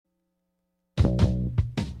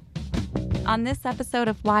On this episode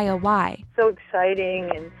of Why Oh Why. So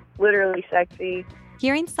exciting and literally sexy.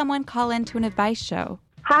 Hearing someone call into an advice show.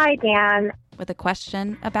 Hi, Dan. With a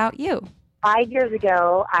question about you. 5 years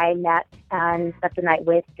ago, I met and spent the night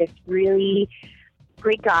with this really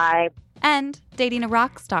great guy. And dating a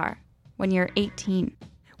rock star when you're 18.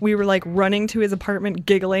 We were like running to his apartment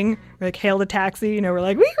giggling. We like hailed a taxi. We're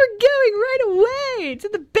like, we were going right away to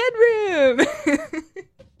the bedroom.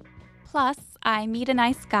 Plus, I meet a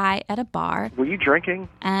nice guy at a bar. Were you drinking?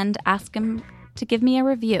 And ask him to give me a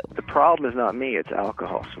review. The problem is not me, it's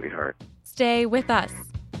alcohol, sweetheart. Stay with us.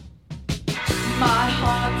 My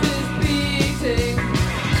heart is beating,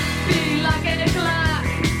 beating like an clock.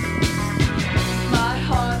 My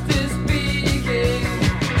heart is beating,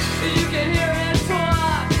 you can hear it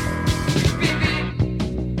talk. Beat, beat,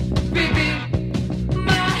 beat, beat.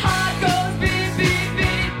 My heart goes beat, beat,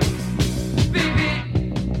 beat. Beat, beat,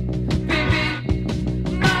 beat, beat.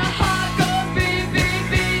 My heart goes beat, beat,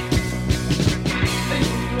 beat.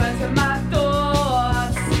 You answer my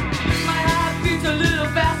thoughts, my heart beats a little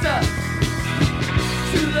faster.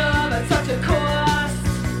 True love at such a cost,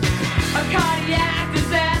 a cardiac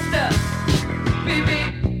disaster. Beep,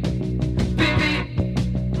 beep, beep, beep.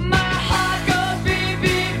 My heart goes beep,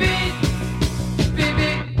 beep, beep. Beep,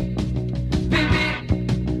 beep, beep, beep.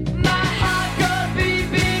 My heart goes beep,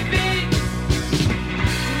 beep, beep.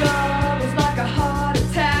 Love is like a heart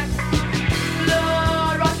attack,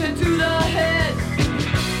 blood rushing to the head.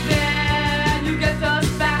 Then you get the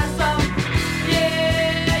spasm,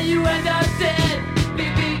 yeah, you end up dead.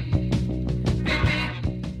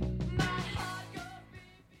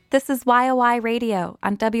 This is YOI Radio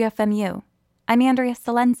on WFMU. I'm Andrea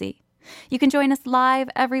Salenzi. You can join us live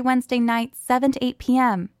every Wednesday night, 7 to 8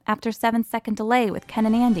 p.m. after 7-second delay with Ken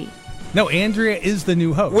and Andy. No, Andrea is the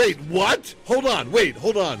new host. Wait, what? Hold on.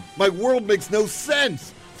 My world makes no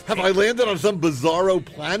sense. Have I landed on some bizarro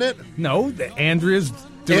planet? No, Andrea's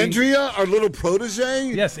doing... Andrea, our little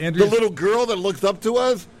protege? Yes, Andrea. The little girl that looks up to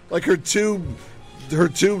us? Like her two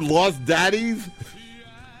lost daddies?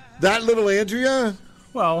 That little Andrea?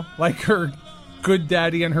 Well, like her good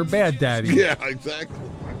daddy and her bad daddy. Yeah, exactly.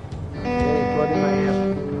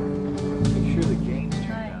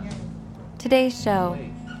 Today's show,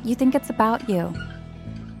 you think it's about you.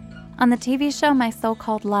 On the TV show My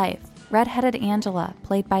So-Called Life, redheaded Angela,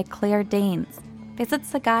 played by Claire Danes,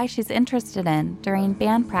 visits the guy she's interested in during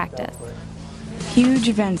band practice. Huge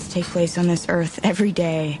events take place on this earth every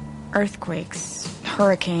day. Earthquakes,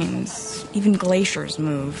 hurricanes, even glaciers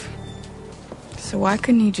move. So why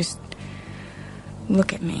couldn't he just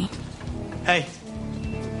look at me? Hey,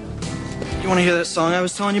 you want to hear that song I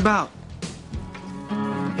was telling you about?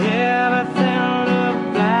 Everything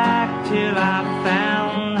looked black till I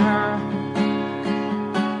found her.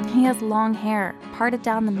 He has long hair, parted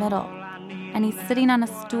down the middle, and he's sitting on a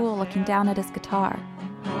stool looking down at his guitar.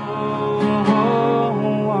 I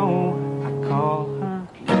call her.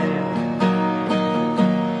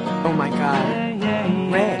 Oh my God,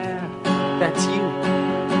 Red. That's you.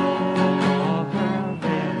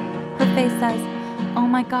 Her face says, "Oh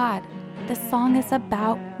my God, this song is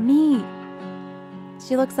about me."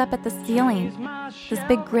 She looks up at the ceiling, this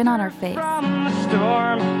big grin on her face. From the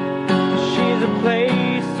storm, she's a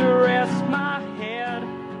place to rest my head.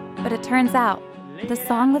 But it turns out, the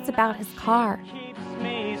song was about his car. Keeps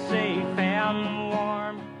me safe and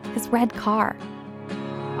warm. His red car.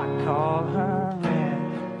 I call her Red.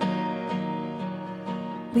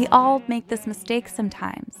 We all make this mistake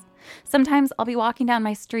sometimes. Sometimes I'll be walking down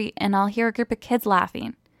my street and I'll hear a group of kids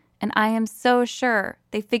laughing. And I am so sure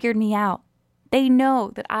they figured me out. They know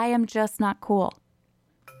that I am just not cool.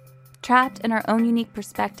 Trapped in our own unique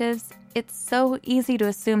perspectives, it's so easy to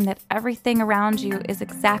assume that everything around you is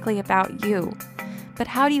exactly about you. But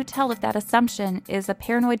how do you tell if that assumption is a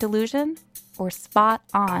paranoid delusion or spot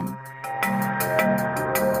on?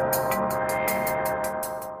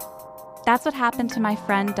 That's what happened to my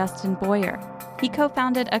friend Dustin Boyer. He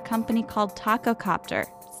co-founded a company called Taco Copter,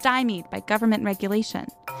 stymied by government regulation.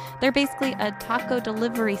 They're basically a taco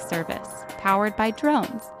delivery service powered by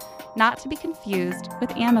drones, not to be confused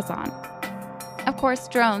with Amazon. Of course,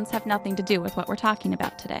 drones have nothing to do with what we're talking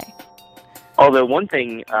about today. Although one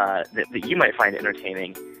thing that you might find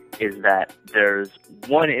entertaining is that there's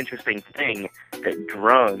one interesting thing that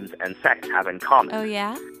drones and sex have in common. Oh,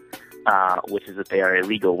 yeah? Which is that they are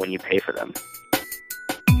illegal when you pay for them.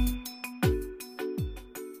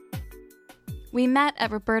 We met at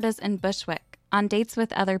Roberta's in Bushwick on dates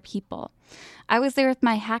with other people. I was there with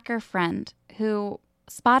my hacker friend who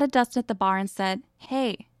spotted Dustin at the bar and said,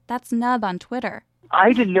 "Hey, that's Nub on Twitter."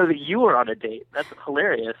 I didn't know that you were on a date. That's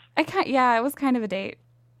hilarious. Yeah, it was kind of a date.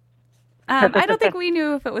 I don't think we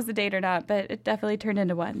knew if it was a date or not, but it definitely turned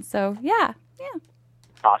into one. So, yeah.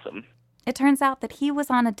 Awesome. It turns out that he was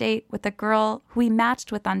on a date with a girl who he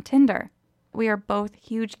matched with on Tinder. We are both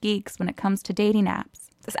huge geeks when it comes to dating apps.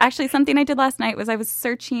 This actually, something I did last night was I was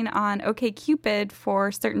searching on OkCupid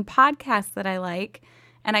for certain podcasts that I like,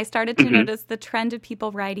 and I started to notice the trend of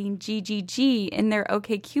people writing GGG in their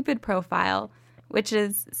OkCupid profile, which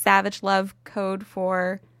is Savage Love code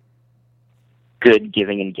for... Good,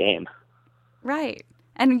 giving, and game. Right.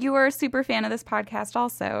 And you were a super fan of this podcast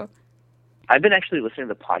also. I've been actually listening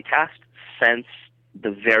to the podcast since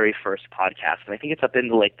the very first podcast, and I think it's up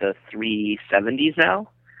into like the 370s now.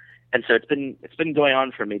 And so it's been going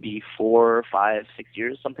on for maybe 4, 5, 6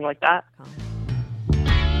 years, something like that.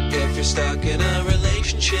 If you're stuck in a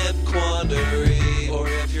relationship quandary, or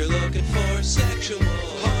if you're looking for sexual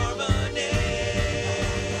harmony.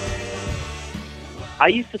 I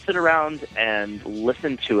used to sit around and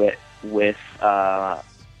listen to it with a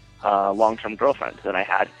long-term girlfriend that I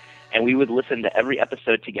had, and we would listen to every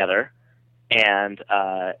episode together. And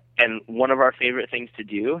one of our favorite things to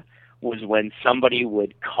do was when somebody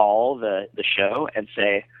would call the show and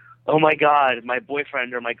say, "Oh my God, my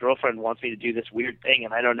boyfriend or my girlfriend wants me to do this weird thing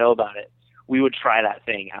and I don't know about it." We would try that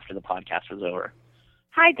thing after the podcast was over.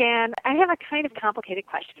 Hi, Dan. I have a kind of complicated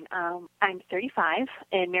question. I'm 35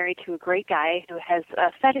 and married to a great guy who has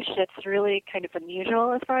a fetish that's really kind of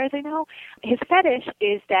unusual as far as I know. His fetish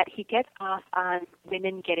is that he gets off on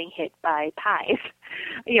women getting hit by pies,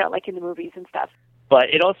 like in the movies and stuff. But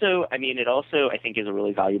it also, I think is a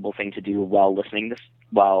really valuable thing to do while listening to,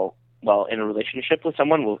 while in a relationship with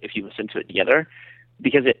someone, if you listen to it together,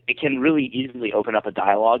 because it can really easily open up a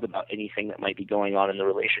dialogue about anything that might be going on in the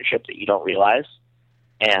relationship that you don't realize.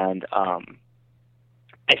 And I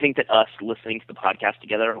think that us listening to the podcast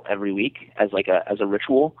together every week as a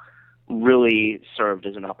ritual really served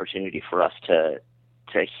as an opportunity for us to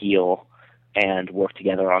heal and work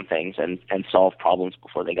together on things and solve problems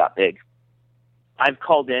before they got big. I've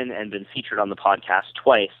called in and been featured on the podcast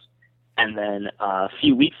twice, and then a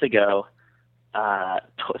few weeks ago,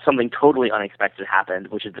 something totally unexpected happened,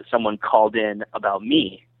 which is that someone called in about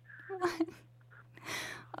me.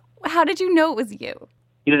 What? How did you know it was you?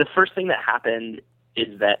 The first thing that happened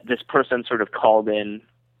is that this person sort of called in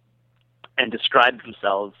and described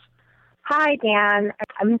themselves. Hi, Dan.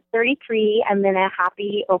 I'm 33. I'm in a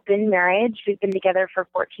happy, open marriage. We've been together for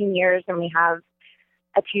 14 years, and we have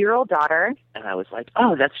a 2-year-old daughter. And I was like,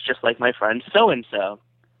 oh, that's just like my friend so-and-so.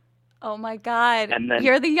 Oh, my God. And then,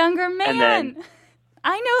 you're the younger man.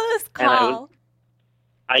 I know this call.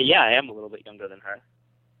 I am a little bit younger than her.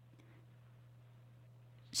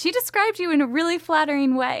 She described you in a really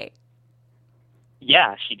flattering way.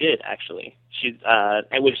 Yeah, she did, actually. She's,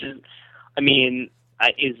 which is,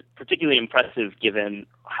 is particularly impressive given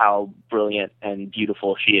how brilliant and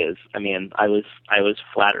beautiful she is. I was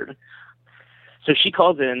flattered. So she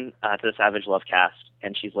calls in to the Savage Love Cast,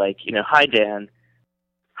 and she's like, "Hi, Dan."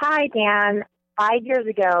 Hi, Dan. 5 years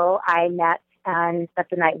ago, I met and spent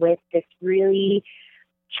the night with this really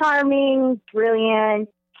charming, brilliant,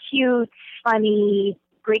 cute, funny,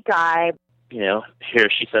 great guy. Here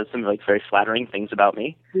she says some very flattering things about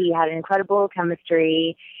me. We had an incredible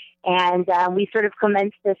chemistry, and we sort of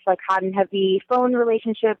commenced this hot and heavy phone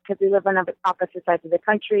relationship because we live on opposite sides of the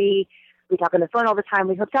country. We talk on the phone all the time.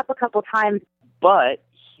 We hooked up a couple times. But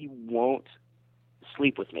he won't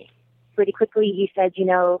sleep with me. Pretty quickly he said,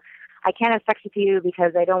 I can't have sex with you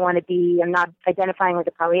because I'm not identifying with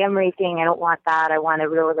the polyamory thing. I don't want that. I want a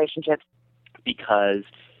real relationship. Because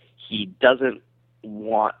he doesn't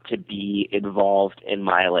want to be involved in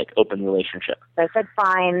my open relationship. So I said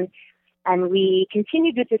fine, and we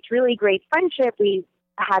continued with this really great friendship. We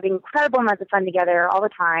had incredible amounts of fun together all the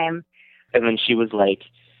time. And then she was like,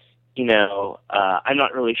 I'm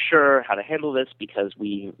not really sure how to handle this because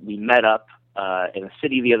we met up in a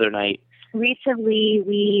city the other night. Recently,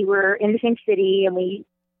 we were in the same city, and we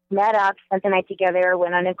met up, spent the night together,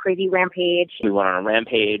 went on a crazy rampage. We went on a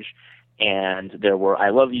rampage, and there were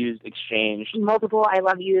I love yous exchanged. Multiple I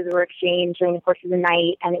love yous were exchanged during the course of the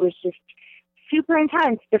night, and it was just super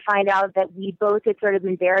intense to find out that we both had sort of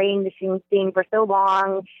been burying the same thing for so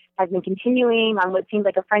long, has been continuing on what seemed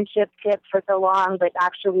like a friendship tip for so long, but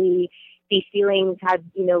actually these feelings had,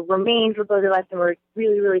 remained for both of us and were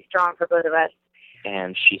really, really strong for both of us.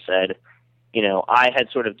 And she said, I had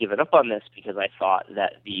sort of given up on this because I thought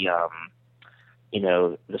that the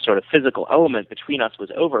sort of physical element between us was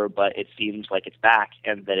over, but it seems like it's back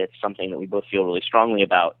and that it's something that we both feel really strongly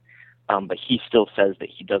about. But he still says that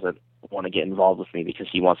he doesn't want to get involved with me because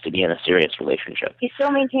he wants to be in a serious relationship. He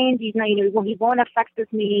still maintains he won't have sex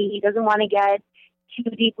with me. He doesn't want to get too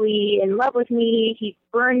deeply in love with me. He's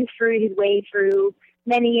burned through his way through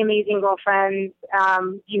many amazing girlfriends,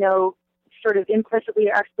 sort of implicitly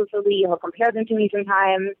or explicitly. He'll compare them to me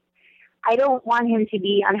sometimes. I don't want him to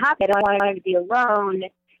be unhappy. I don't want him to be alone.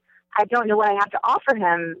 I don't know what I have to offer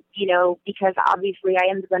him, because obviously I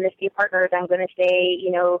am going to stay partners. I'm going to stay,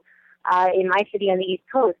 in my city on the East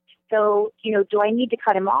Coast. So, do I need to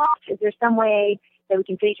cut him off? Is there some way that we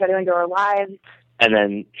can fit each other into our lives? And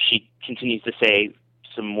then she continues to say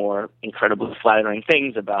some more incredibly flattering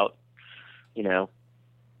things about,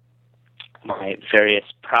 my various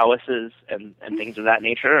prowesses and things of that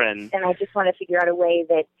nature. And I just want to figure out a way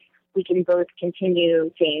that we can both continue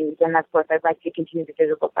things. And of course, I'd like to continue the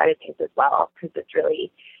physical side of things as well, because it's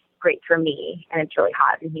really great for me and it's really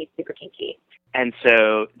hot and he's super kinky. And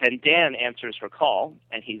so then Dan answers her call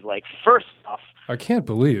and he's like, first off, I can't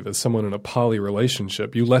believe, as someone in a poly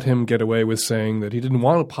relationship, you let him get away with saying that he didn't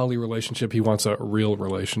want a poly relationship, he wants a real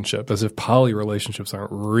relationship, as if poly relationships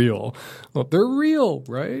aren't real. Well, they're real,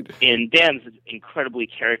 right? In Dan's incredibly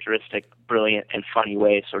characteristic, brilliant, and funny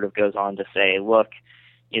way, sort of goes on to say, look,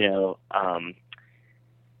 you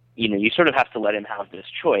sort of have to let him have this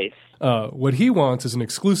choice. What he wants is an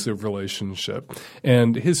exclusive relationship,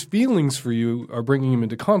 and his feelings for you are bringing him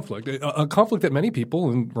into conflict, a conflict that many people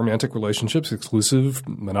in romantic relationships, exclusive,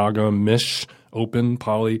 monogamish, open,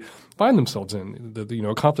 poly, find themselves in.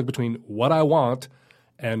 A conflict between what I want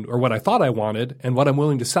or what I thought I wanted and what I'm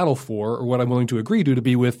willing to settle for or what I'm willing to agree to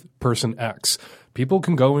be with person X. People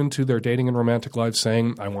can go into their dating and romantic lives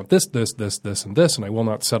saying, I want this, this, this, this, and this, and I will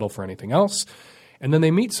not settle for anything else. And then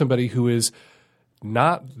they meet somebody who is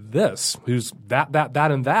not this, who's that,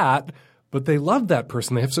 and that, but they love that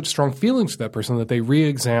person. They have such strong feelings for that person that they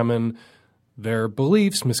re-examine their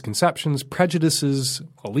beliefs, misconceptions, prejudices,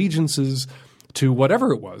 allegiances to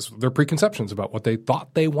whatever it was, their preconceptions about what they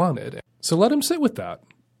thought they wanted. So let him sit with that.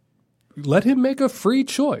 Let him make a free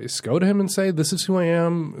choice. Go to him and say, this is who I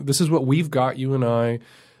am. This is what we've got, you and I.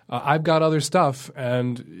 I've got other stuff,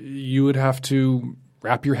 and you would have to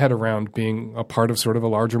wrap your head around being a part of sort of a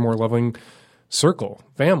larger, more loving circle,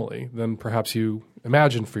 family, than perhaps you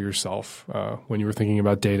imagined for yourself when you were thinking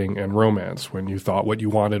about dating and romance, when you thought what you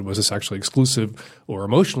wanted was a sexually exclusive or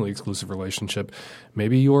emotionally exclusive relationship.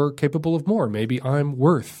 Maybe you're capable of more. Maybe I'm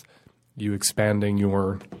worth you expanding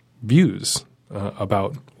your views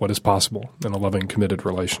about what is possible in a loving, committed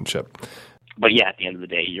relationship. But yeah, at the end of the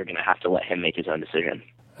day, you're going to have to let him make his own decision.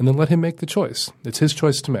 And then let him make the choice. It's his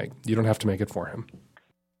choice to make. You don't have to make it for him.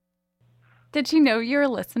 Did she know you're a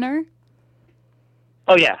listener?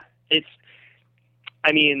 Oh yeah,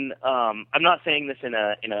 I'm not saying this in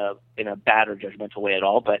a bad or judgmental way at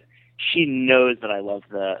all, but she knows that I love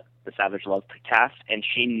the Savage Love cast, and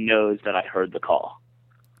she knows that I heard the call.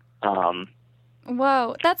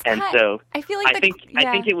 Whoa, that's and so I feel like I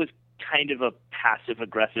think it was kind of a passive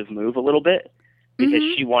aggressive move a little bit because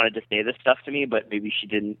she wanted to say this stuff to me, but maybe she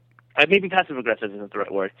didn't. Maybe passive aggressive isn't the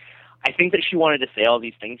right word. I think that she wanted to say all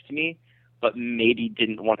these things to me, but maybe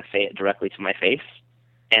didn't want to say it directly to my face,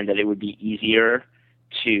 and that it would be easier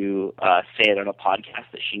to say it on a podcast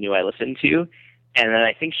that she knew I listened to. And then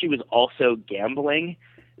I think she was also gambling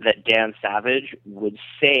that Dan Savage would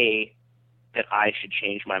say that I should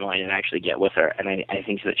change my mind and actually get with her. And I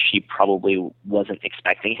think that she probably wasn't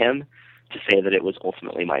expecting him to say that it was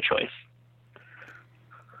ultimately my choice.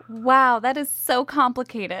 Wow, that is so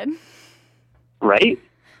complicated. Right?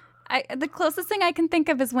 The closest thing I can think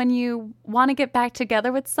of is when you want to get back together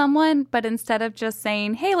with someone, but instead of just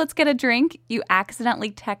saying, hey, let's get a drink, you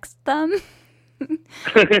accidentally text them.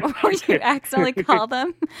 Or you accidentally call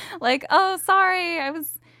them like, oh, sorry,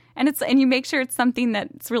 and you make sure it's something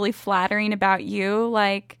that's really flattering about you.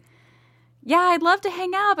 Like, yeah, I'd love to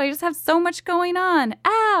hang out, but I just have so much going on.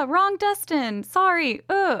 Wrong Dustin. Sorry.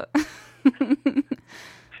 Ugh.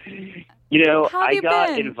 I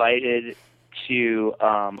got invited to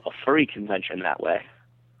a furry convention that way.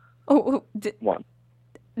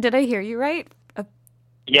 Did I hear you right?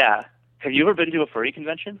 Yeah. Have you ever been to a furry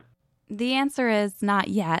convention? The answer is not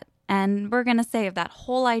yet, and we're going to save that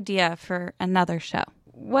whole idea for another show.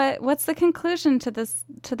 What's the conclusion to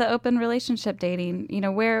the open relationship dating?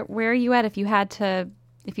 Where are you at if you had to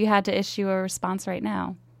issue a response right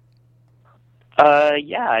now?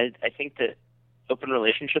 I think that open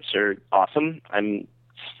relationships are awesome. I'm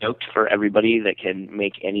stoked for everybody that can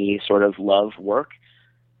make any sort of love work,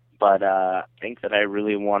 but I think that I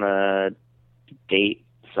really want to date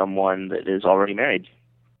someone that is already married.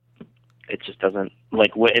 It just doesn't,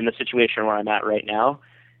 in the situation where I'm at right now,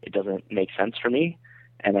 it doesn't make sense for me,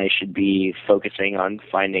 and I should be focusing on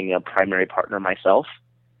finding a primary partner myself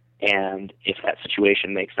And if that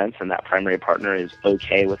situation makes sense and that primary partner is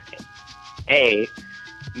okay with A,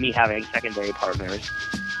 me having secondary partners,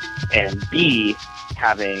 and B,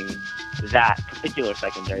 having that particular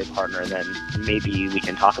secondary partner, then maybe we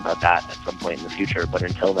can talk about that at some point in the future. But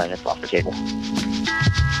until then, it's off the table.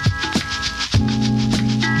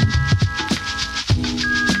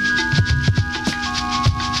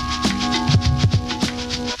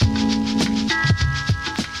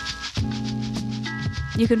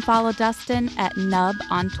 You can follow Dustin at Nub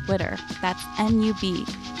on Twitter. That's N-U-B.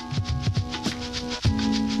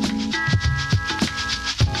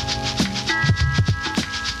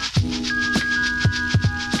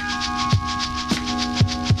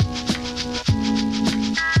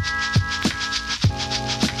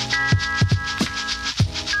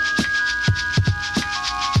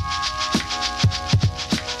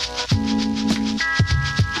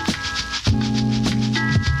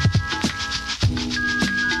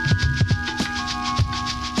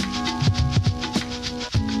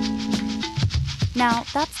 Now,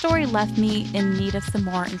 that story left me in need of some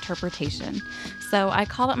more interpretation, so I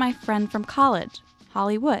called up my friend from college,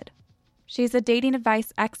 Holly Wood. She's a dating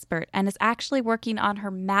advice expert and is actually working on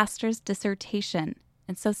her master's dissertation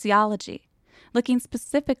in sociology, looking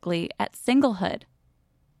specifically at singlehood.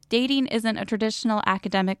 Dating isn't a traditional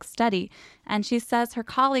academic study, and she says her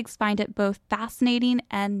colleagues find it both fascinating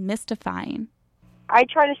and mystifying. I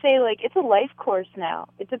try to say, it's a life course now.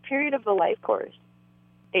 It's a period of the life course.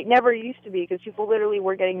 It never used to be, because people literally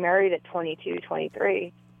were getting married at 22,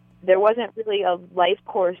 23. There wasn't really a life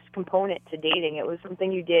course component to dating. It was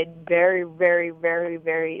something you did very, very, very,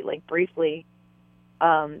 very, briefly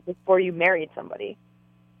before you married somebody.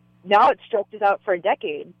 Now it stretches out for a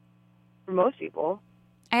decade for most people.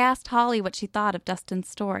 I asked Holly what she thought of Dustin's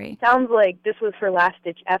story. Sounds like this was her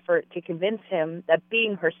last-ditch effort to convince him that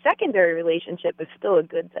being her secondary relationship is still a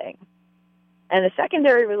good thing. And a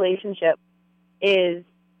secondary relationship is,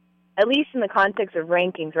 at least in the context of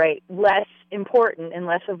rankings, right, less important and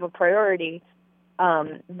less of a priority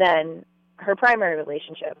than her primary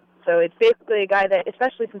relationship. So it's basically a guy that,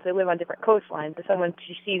 especially since they live on different coastlines, is someone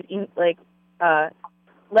she sees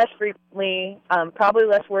less frequently, probably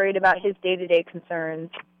less worried about his day-to-day concerns,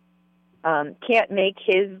 can't make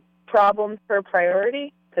his problems her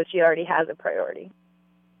priority because she already has a priority.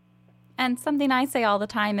 And something I say all the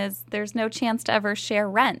time is there's no chance to ever share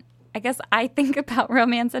rent. I guess I think about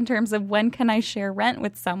romance in terms of when can I share rent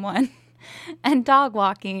with someone and dog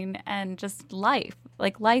walking and just life.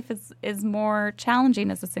 Life is more challenging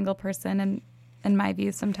as a single person in my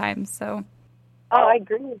view sometimes. So. Oh, I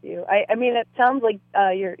agree with you. I mean, it sounds like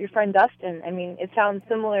your friend Dustin. I mean, it sounds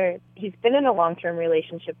similar. He's been in a long-term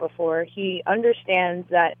relationship before. He understands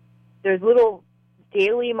that there's little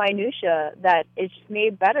daily minutia that is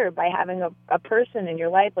made better by having a person in your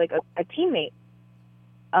life, like a teammate.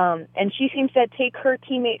 And she seems to take her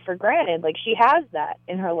teammate for granted. She has that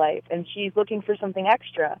in her life, and she's looking for something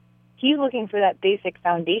extra. He's looking for that basic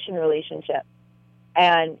foundation relationship.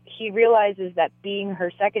 And he realizes that being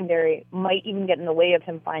her secondary might even get in the way of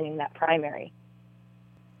him finding that primary.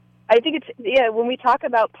 I think when we talk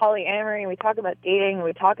about polyamory and we talk about dating and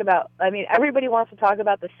we talk about, everybody wants to talk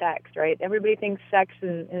about the sex, right? Everybody thinks sex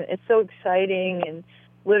and it's so exciting and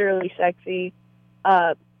literally sexy.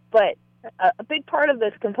 But a big part of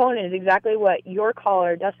this component is exactly what your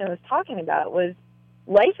caller, Dustin, was talking about, was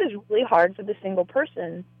life is really hard for the single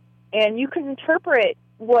person. And you can interpret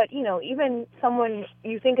what, even someone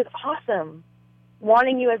you think is awesome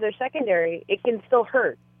wanting you as their secondary, it can still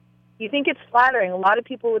hurt. You think it's flattering. A lot of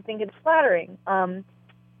people would think it's flattering.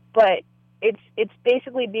 But it's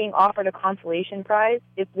basically being offered a consolation prize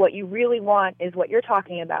if what you really want is what you're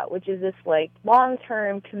talking about, which is this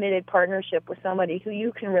long-term committed partnership with somebody who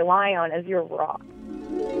you can rely on as your rock.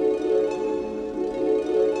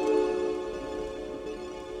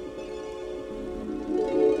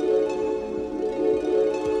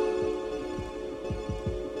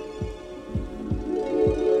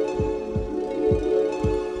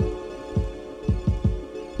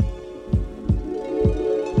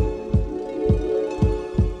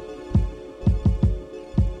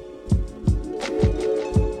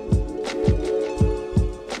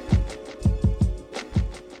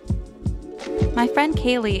 My friend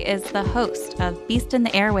Kaylee is the host of Beast in the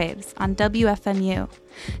Airwaves on WFMU.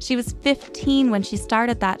 She was 15 when she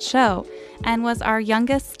started that show and was our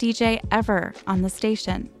youngest DJ ever on the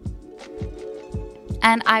station.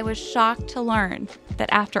 And I was shocked to learn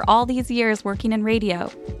that after all these years working in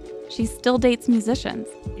radio, she still dates musicians.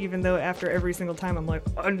 Even though after every single time I'm like,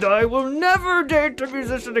 and I will never date a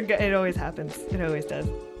musician again. It always happens. It always does.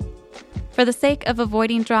 For the sake of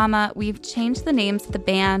avoiding drama, we've changed the names of the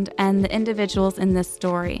band and the individuals in this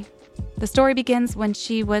story. The story begins when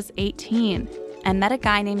she was 18 and met a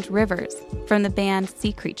guy named Rivers from the band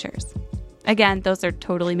Sea Creatures. Again, those are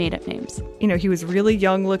totally made-up names. You know, he was really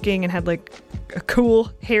young looking and had like a cool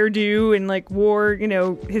hairdo and like wore, you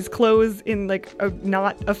know, his clothes in like a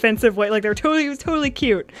not offensive way. Like he was totally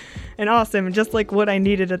cute and awesome. And just like what I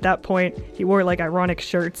needed at that point, he wore like ironic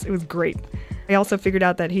shirts. It was great. I also figured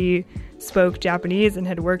out that he spoke Japanese and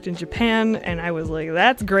had worked in Japan. And I was like,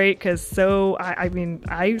 that's great. Cause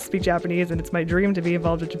I speak Japanese and it's my dream to be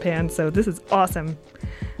involved with Japan. So this is awesome.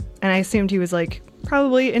 And I assumed he was like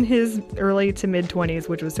probably in his early to mid 20s,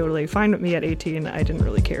 which was totally fine with me at 18. I didn't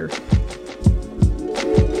really care.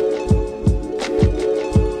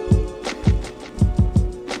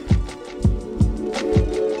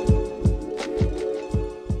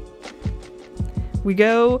 We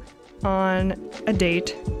go on a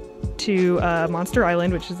date to Monster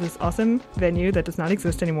Island, which is this awesome venue that does not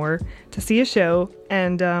exist anymore, to see a show.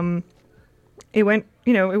 And it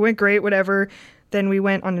went great, whatever. Then we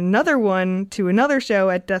went on another one to another show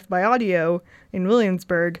at Death by Audio in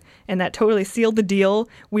Williamsburg, and that totally sealed the deal.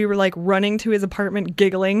 We were like running to his apartment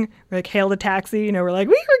giggling. We like hailed a taxi, you know, we're like,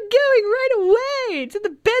 we were going right away to the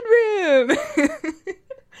bedroom.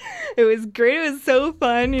 It was great. It was so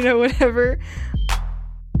fun, you know, whatever.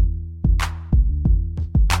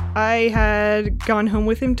 I had gone home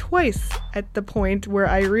with him twice at the point where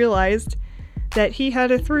I realized that he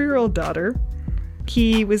had a 3-year-old daughter.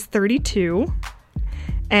 He was 32.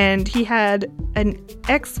 And he had an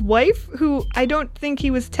ex-wife who I don't think he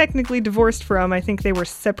was technically divorced from. I think they were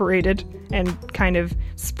separated and kind of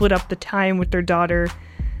split up the time with their daughter.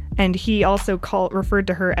 And he also referred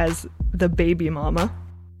to her as the baby mama.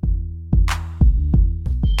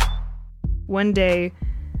 One day,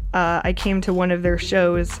 I came to one of their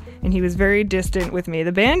shows and he was very distant with me.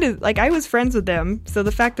 The band is like, I was friends with them. So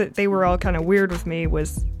the fact that they were all kind of weird with me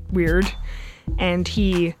was weird. And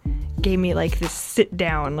he gave me like this sit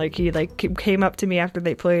down, like he like came up to me after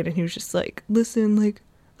they played and he was just like, listen, like,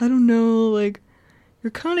 I don't know, like, you're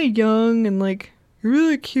kind of young and like you're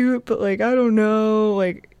really cute, but like, I don't know,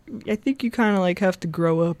 like, I think you kind of like have to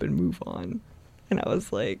grow up and move on. And I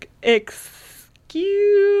was like, excuse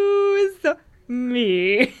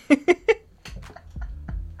me.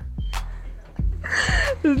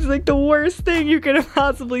 This is like the worst thing you could have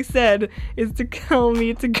possibly said, is to tell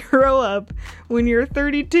me to grow up when you're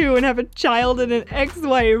 32 and have a child and an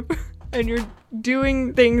ex-wife and you're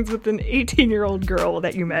doing things with an 18-year-old girl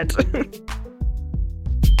that you met.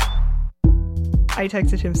 I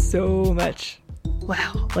texted him so much.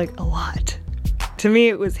 Wow, like a lot. To me,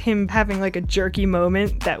 it was him having like a jerky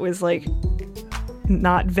moment that was like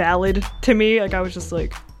not valid to me. Like I was just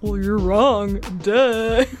like, well, you're wrong.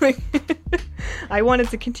 Duh. Like, I wanted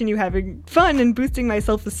to continue having fun and boosting my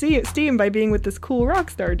self-esteem by being with this cool rock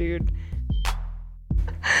star dude.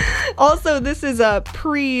 Also, this is a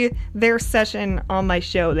their session on my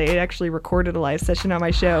show. They had actually recorded a live session on my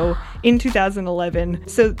show in 2011.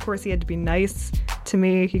 So, of course, he had to be nice to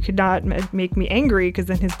me. He could not make me angry because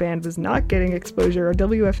then his band was not getting exposure or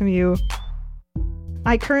WFMU.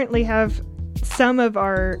 I currently have some of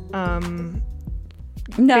our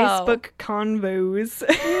Facebook convos.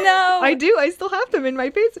 No. I do. I still have them in my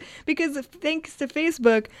face because thanks to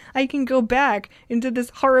Facebook, I can go back into this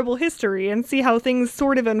horrible history and see how things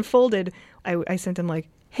sort of unfolded. I sent him like,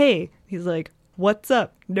 hey. He's like, what's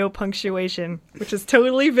up? No punctuation, which is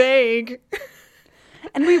totally vague.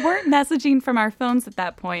 And we weren't messaging from our phones at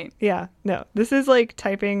that point. Yeah, no. This is like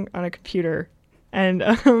typing on a computer. And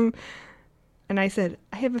I said,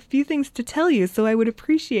 I have a few things to tell you, so I would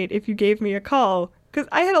appreciate if you gave me a call. Because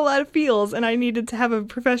I had a lot of feels, and I needed to have a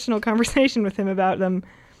professional conversation with him about them.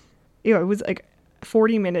 You know, it was like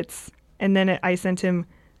 40 minutes, and then I sent him,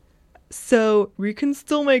 so we can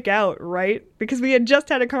still make out, right? Because we had just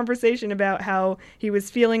had a conversation about how he was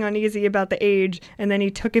feeling uneasy about the age, and then he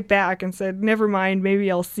took it back and said, never mind, maybe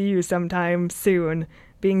I'll see you sometime soon,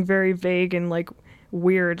 being very vague and like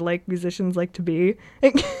weird, like musicians like to be.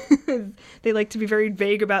 They like to be very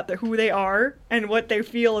vague about who they are and what they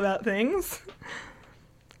feel about things.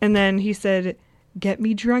 And then he said, get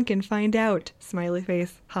me drunk and find out. Smiley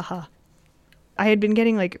face. Haha. I had been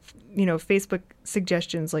getting like, you know, Facebook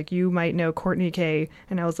suggestions like, you might know Courtney K.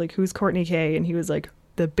 And I was like, who's Courtney K? And he was like,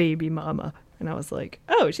 the baby mama. And I was like,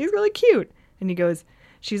 oh, she's really cute. And he goes,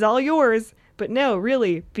 she's all yours. But no,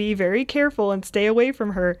 really, be very careful and stay away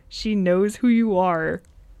from her. She knows who you are. ...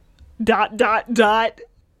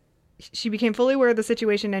 She became fully aware of the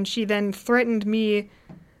situation, and she then threatened me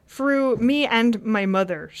through me and my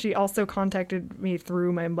mother. She also contacted me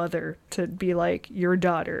through my mother to be like, your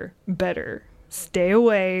daughter better stay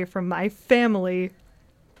away from my family.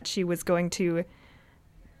 She was going to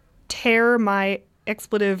tear my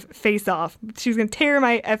expletive face off. She was going to tear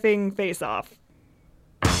my effing face off.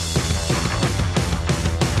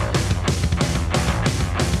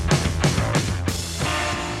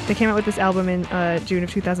 They came out with this album in June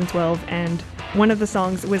of 2012, and one of the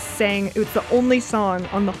songs was sang, it was the only song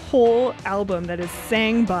on the whole album that is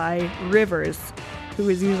sang by Rivers, who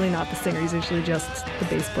is usually not the singer, he's usually just the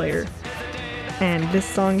bass player. And this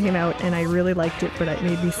song came out, and I really liked it, but it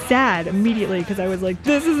made me sad immediately, because I was like,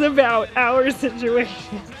 this is about our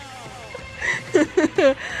situation.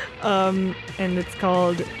 And it's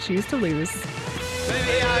called Choose to Lose.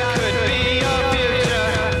 Maybe I could be your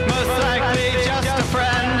future, most likely just a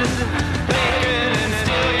friend. Break in and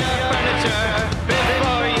steal your furniture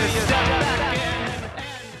before you step back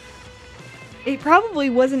in. It probably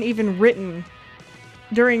wasn't even written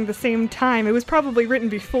during the same time. It was probably written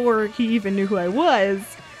before he even knew who I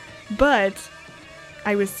was, but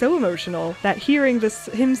I was so emotional that hearing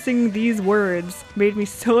him sing these words made me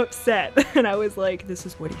so upset. And I was like, this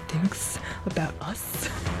is what he thinks about us.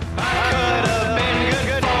 I could have been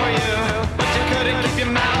good for you, but you couldn't keep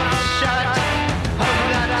your mouth shut. Hope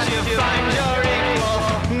that you find your equal,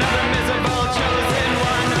 another miserable chosen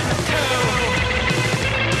one,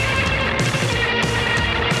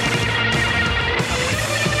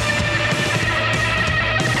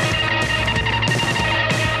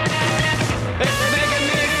 It's making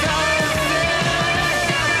me so sick.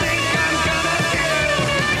 I think I'm gonna puke.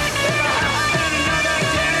 If I have another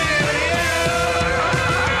day with you.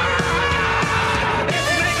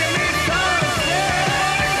 It's making me so sick.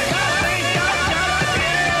 I think I'm gonna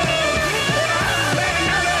puke. If I have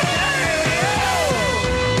another day with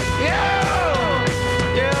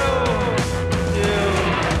you.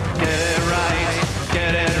 Get it right,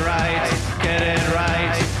 get it right, get it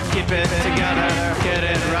right. Keep it together, get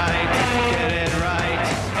it right, get it right,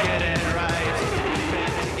 get it right. Keep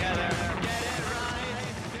it together,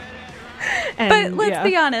 But let's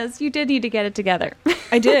be honest, you did need to get it together.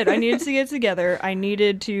 I did. I needed to get it together. I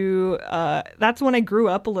needed to, that's when I grew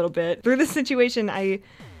up a little bit. Through this situation, I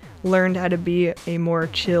learned how to be a more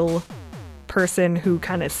chill person who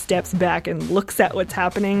kind of steps back and looks at what's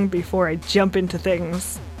happening before I jump into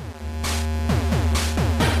things.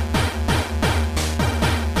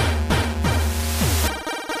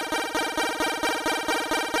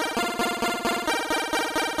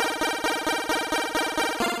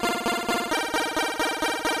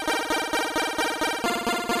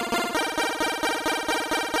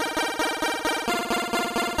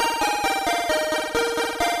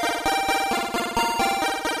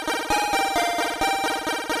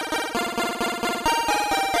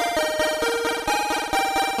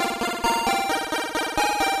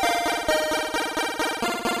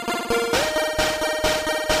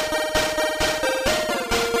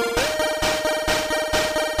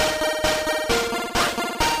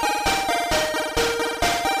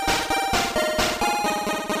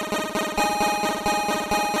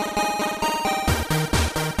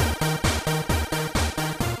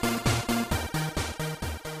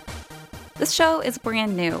 This show is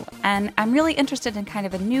brand new, and I'm really interested in kind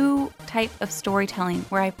of a new type of storytelling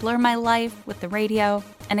where I blur my life with the radio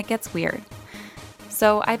and it gets weird.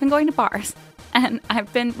 So I've been going to bars, and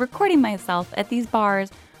I've been recording myself at these bars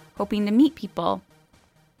hoping to meet people.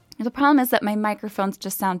 The problem is that my microphones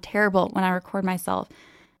just sound terrible when I record myself.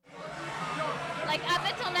 Like, up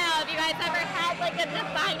until now, have you guys ever had, like, a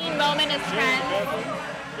defining moment as friends?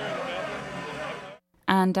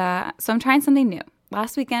 And so I'm trying something new.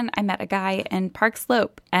 Last weekend, I met a guy in Park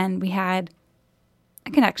Slope, and we had a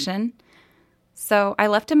connection. So I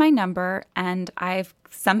left him my number, and I've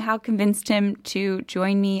somehow convinced him to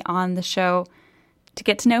join me on the show to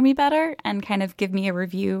get to know me better and kind of give me a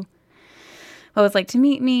review what it was like to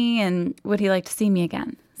meet me and would he like to see me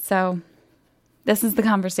again. So this is the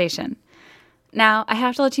conversation. Now, I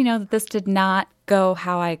have to let you know that this did not go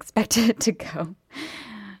how I expected it to go.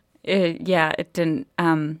 It didn't.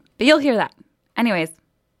 But you'll hear that. Anyways,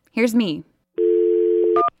 here's me.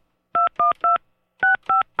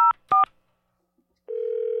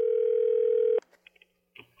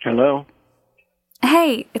 Hello.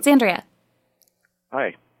 Hey, it's Andrea.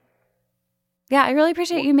 Hi. Yeah, I really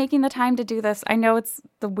appreciate you making the time to do this. I know it's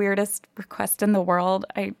the weirdest request in the world.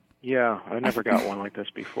 Yeah, I never got one like this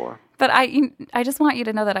before. But I just want you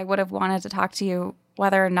to know that I would have wanted to talk to you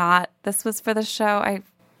whether or not this was for the show. I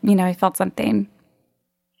felt something.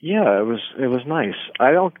 Yeah, it was nice.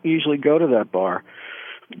 I don't usually go to that bar,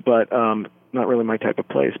 but not really my type of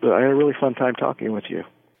place, but I had a really fun time talking with you.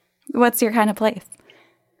 What's your kind of place?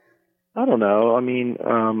 I don't know. I mean,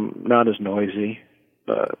 not as noisy,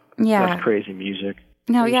 but Yeah. less crazy music.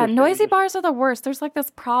 No, It's yeah, just- noisy bars are the worst. There's like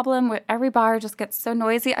this problem where every bar just gets so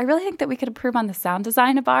noisy. I really think that we could improve on the sound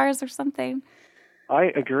design of bars or something. I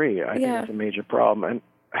agree. I think Yeah. it's a major problem. And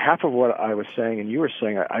half of what I was saying and you were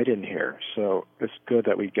saying I didn't hear. So it's good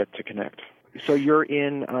that we get to connect. So you're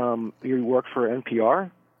in, you work for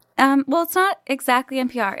NPR? Well, it's not exactly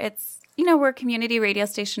NPR. It's, we're a community radio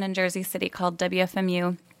station in Jersey City called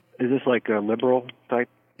WFMU. Is this like a liberal type?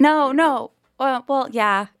 No. Well,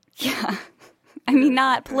 yeah. I mean,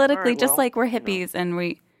 not politically, All right, just well, like we're hippies and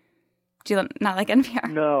we do not like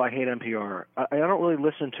NPR. No, I hate NPR. I don't really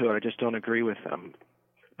listen to it. I just don't agree with them.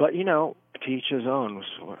 But, to each his own.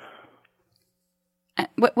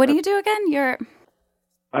 What do you do again?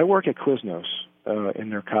 I work at Quiznos in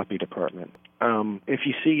their copy department. If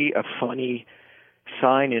you see a funny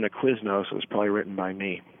sign in a Quiznos, it was probably written by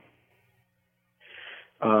me.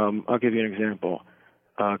 I'll give you an example.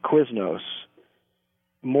 Quiznos,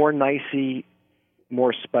 more nicey,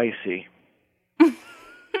 more spicy. That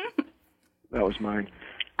was mine.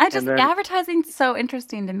 Advertising's so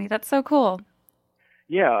interesting to me. That's so cool.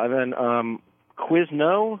 Yeah, and then quiz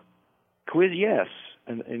no, quiz yes,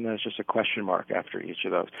 and that's just a question mark after each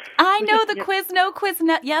of those. I know the quiz no, quiz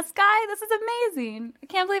yes guy. This is amazing. I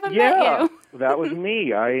can't believe I met you. That was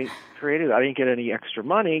me. I created it. I didn't get any extra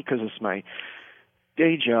money because it's my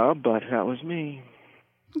day job, but that was me.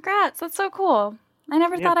 Congrats. That's so cool. I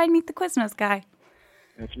never thought I'd meet the Quiznos guy.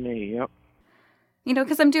 That's me, yep.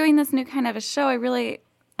 Because I'm doing this new kind of a show, I really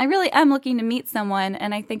am looking to meet someone,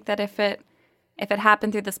 and I think that if it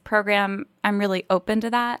happened through this program, I'm really open to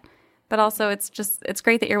that. But also, it's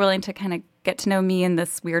great that you're willing to kind of get to know me in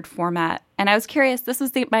this weird format. And I was curious, this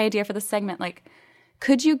was my idea for the segment, like,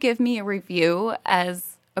 could you give me a review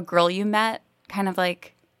as a girl you met? Kind of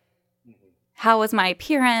like, how was my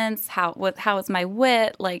appearance? How was my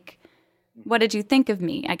wit? Like, what did you think of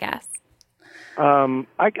me, I guess?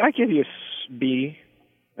 I give you a B.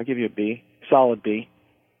 I give you a B. Solid B.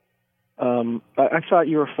 I thought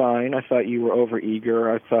you were fine. I thought you were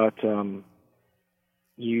overeager. I thought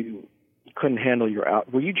you couldn't handle your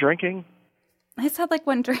out. Were you drinking? I just had like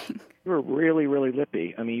one drink. You were really, really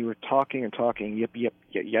lippy. I mean, you were talking and talking,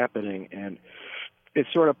 yapping, and it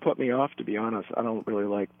sort of put me off, to be honest. I don't really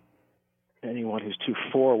like anyone who's too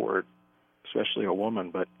forward, especially a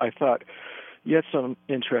woman, but I thought you had some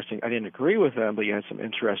interesting, I didn't agree with them, but you had some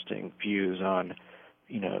interesting views on,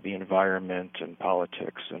 the environment and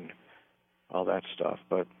politics and all that stuff.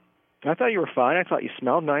 But I thought you were fine. I thought you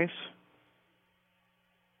smelled nice.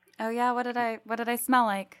 Oh yeah, what did I smell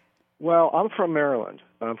like? Well, I'm from Maryland.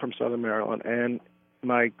 I'm from Southern Maryland, and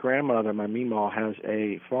my grandmother, my Meemaw, has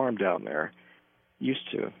a farm down there.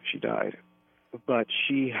 Used to. She died. But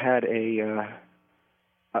she had it's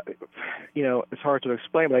hard to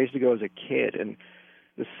explain, but I used to go as a kid, and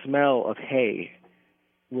the smell of hay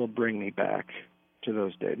will bring me back to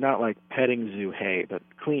those days. Not like petting zoo hay, but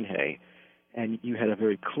clean hay. And you had a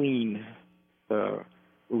very clean,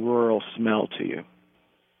 rural smell to you.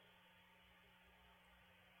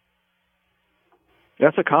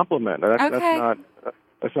 That's a compliment.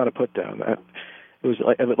 That's not a put down. It was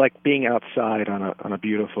like being outside on a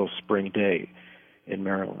beautiful spring day in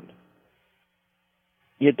Maryland.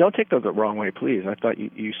 Yeah, don't take that the wrong way, please. I thought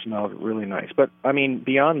you smelled really nice. But, I mean,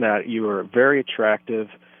 beyond that, you were very attractive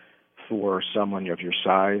for someone of your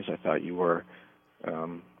size. I thought you were...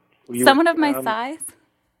 someone of my size?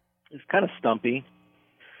 It's kind of stumpy.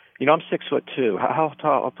 I'm 6'2". How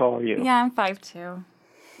tall are you? Yeah, I'm 5'2".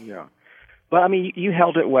 Yeah. But, I mean, you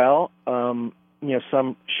held it well. Some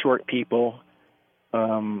short people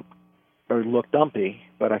look dumpy,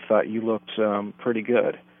 but I thought you looked pretty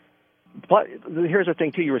good. But here's the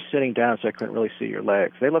thing, too. You were sitting down, so I couldn't really see your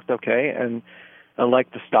legs. They looked okay, and I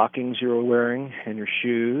liked the stockings you were wearing and your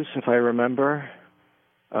shoes, if I remember.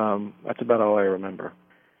 That's about all I remember.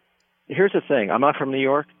 Here's the thing. I'm not from New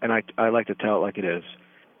York, and I like to tell it like it is.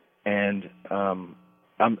 And,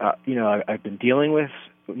 I've been dealing with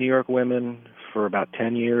New York women for about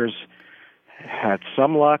 10 years. Had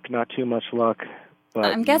some luck, not too much luck. But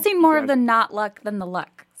I'm guessing more of the not luck than the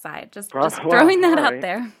luck side. Just throwing that out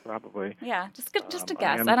there. Probably. Yeah, just a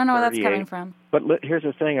guess. I don't know where that's coming from. But here's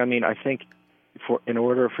the thing. I mean, I think in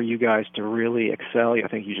order for you guys to really excel, I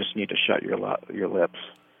think you just need to shut your lips,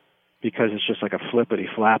 because it's just like a flippity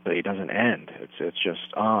flappity. It doesn't end. It's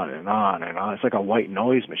just on and on and on. It's like a white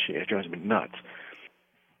noise machine. It drives me nuts.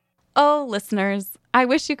 Oh, listeners, I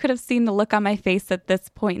wish you could have seen the look on my face at this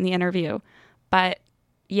point in the interview. But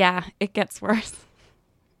yeah, it gets worse.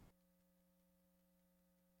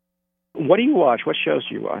 What do you watch? What shows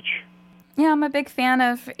do you watch? Yeah, I'm a big fan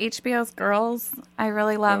of HBO's Girls. I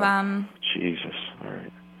really love Jesus. All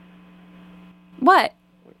right. What?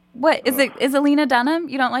 What is Alina Dunham?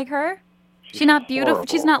 You don't like her? She's not beautiful.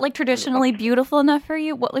 horrible. She's not like traditionally beautiful enough for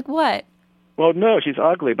you. What? Like what? Well, no, she's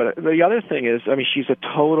ugly. But the other thing is, I mean, she's a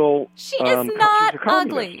total. She is not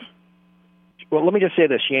ugly. Well, let me just say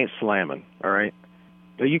this: she ain't slamming. All right.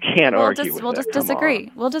 You can't argue with We'll that. just Come disagree.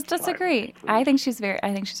 on. We'll just disagree. I think she's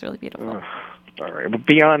really beautiful. All right. But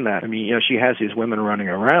beyond that, I mean, you know, she has these women running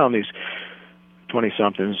around, these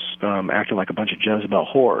 20-somethings, acting like a bunch of Jezebel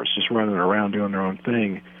whores, just running around doing their own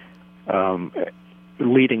thing,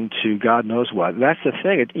 leading to God knows what. That's the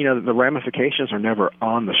thing. You know, the ramifications are never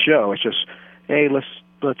on the show. It's just, hey,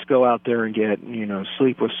 let's go out there and get, you know,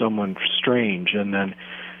 sleep with someone strange, and then.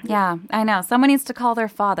 Yeah, I know. Someone needs to call their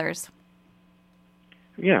fathers.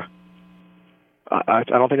 Yeah. I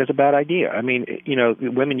don't think it's a bad idea. I mean, you know,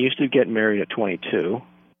 women used to get married at 22.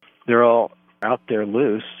 They're all out there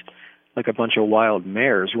loose, like a bunch of wild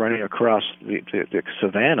mares running across the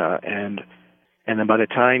savannah, and then by the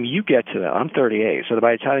time you get to them, I'm 38, so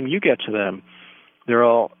by the time you get to them, they're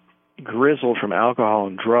all grizzled from alcohol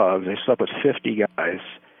and drugs. They slept with 50 guys.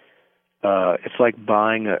 It's like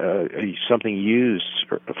buying something used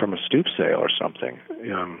from a stoop sale or something.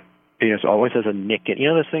 It always has a nick in it. You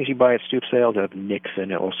know those things you buy at stoop sales that have nicks in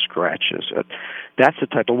it, little scratches? That's the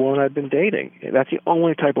type of woman I've been dating. That's the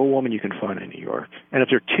only type of woman you can find in New York. And if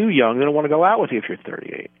they're too young, they don't want to go out with you if you're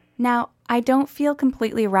 38. Now, I don't feel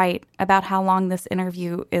completely right about how long this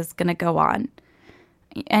interview is going to go on.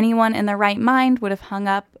 Anyone in their right mind would have hung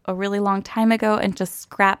up a really long time ago and just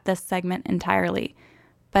scrapped this segment entirely.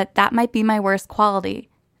 But that might be my worst quality,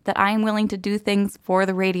 that I am willing to do things for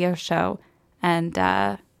the radio show, and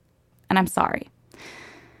I'm sorry.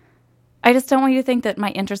 I just don't want you to think that my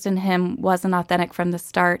interest in him wasn't authentic from the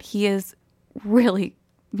start. He is really,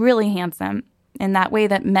 really handsome. In that way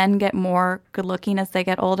that men get more good looking as they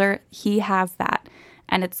get older, he has that.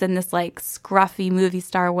 And it's in this like scruffy movie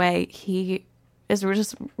star way. He is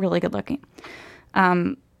just really good looking.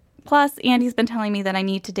 Plus, Andy's been telling me that I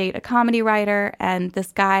need to date a comedy writer. And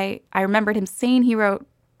this guy, I remembered him saying he wrote,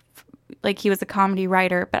 like he was a comedy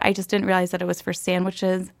writer, but I just didn't realize that it was for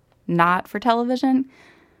sandwiches, not for television.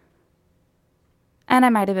 And I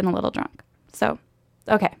might have been a little drunk. So,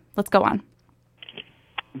 okay, let's go on.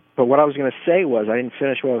 But what I was going to say was, I didn't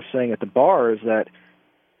finish what I was saying at the bar, is that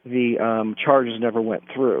the charges never went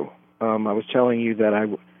through. I was telling you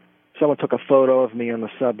that someone took a photo of me on the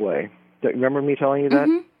subway. Remember me telling you that?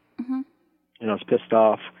 Mm-hmm. Mm-hmm. And I was pissed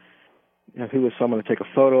off. You know, who was someone to take a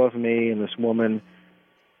photo of me, and this woman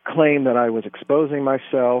claimed that I was exposing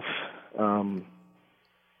myself,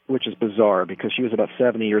 which is bizarre because she was about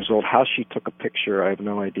 70 years old. How she took a picture, I have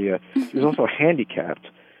no idea. She was also handicapped,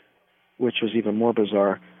 which was even more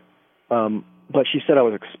bizarre. But she said I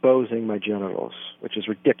was exposing my genitals, which is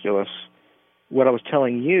ridiculous. What I was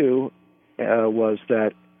telling you was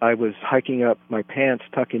that I was hiking up my pants,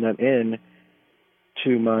 tucking them in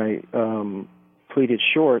to my pleated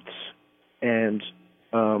shorts, and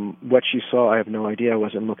what she saw, I have no idea. I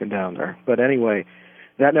wasn't looking down there. But anyway,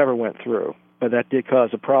 that never went through. But that did cause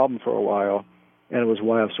a problem for a while, and it was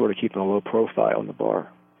why I was sort of keeping a low profile in the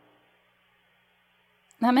bar.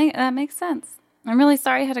 That makes sense. I'm really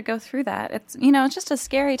sorry I had to go through that. It's it's just a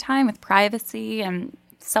scary time with privacy and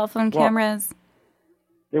cell phone cameras.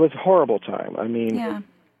 It was a horrible time. I mean,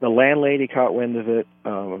 the landlady caught wind of it.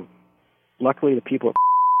 Luckily, the people at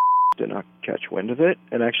did not catch wind of it.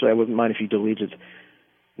 And actually, I wouldn't mind if you deleted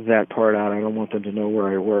that part out. I don't want them to know where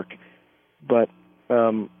I work. But,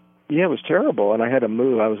 it was terrible. And I had to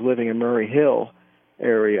move. I was living in Murray Hill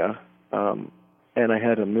area, and I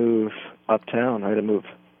had to move uptown. I had to move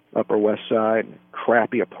Upper West Side,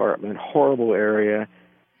 crappy apartment, horrible area,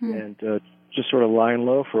 and just sort of lying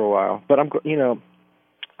low for a while. But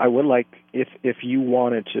I would like, if you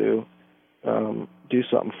wanted to do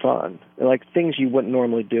something fun, like things you wouldn't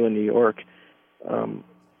normally do in New York.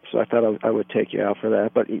 So I thought I would take you out for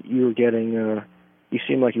that. But you were getting, you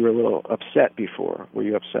seemed like you were a little upset before. Were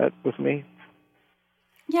you upset with me?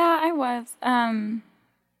 Yeah, I was.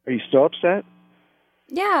 Are you still upset?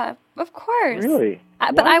 Yeah, of course. Really?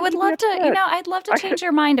 But I would love to, I'd love to change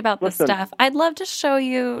your mind about this stuff. I'd love to show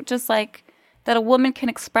you just like that a woman can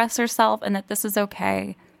express herself and that this is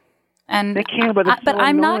okay. And they can, but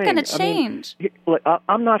I'm not going to change.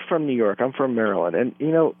 I'm not from New York. I'm from Maryland,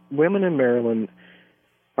 and women in Maryland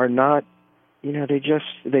are not.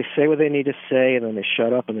 They say what they need to say, and then they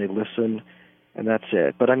shut up and they listen, and that's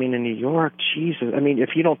it. But I mean, in New York, Jesus. I mean, if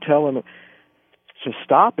you don't tell them to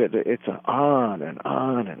stop it, it's on and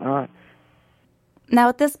on and on. Now,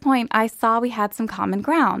 at this point, I saw we had some common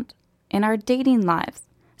ground in our dating lives,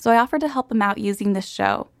 so I offered to help him out using this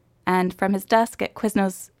show. And from his desk at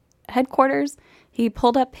Quiznos headquarters, he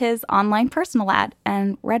pulled up his online personal ad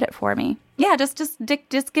and read it for me. Yeah, just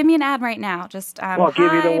give me an ad right now. Just I'll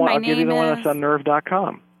give you the one. my I'll give you the one that's on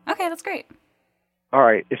Nerve.com. Okay, that's great. All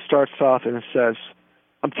right. It starts off and it says,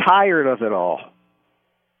 "I'm tired of it all,"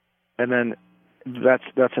 and then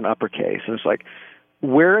that's an uppercase, and it's like,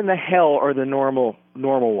 where in the hell are the normal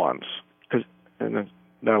ones? And then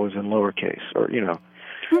that was in lowercase, or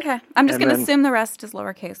Okay, I'm just And going to then- assume the rest is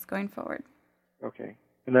lowercase going forward. Okay.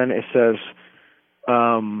 And then it says,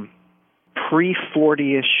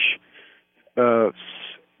 pre-40-ish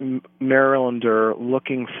Marylander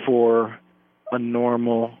looking for a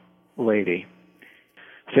normal lady.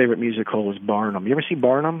 Favorite musical is Barnum. You ever see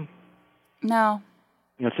Barnum? No.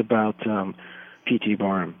 It's about P.T.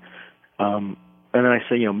 Barnum. And then I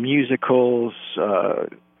say, musicals,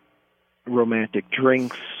 romantic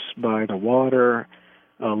drinks by the water,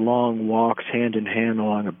 long walks hand in hand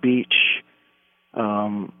along a beach.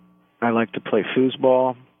 I like to play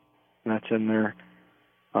foosball. That's in there.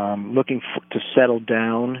 Looking to settle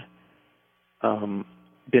down.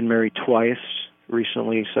 Been married twice.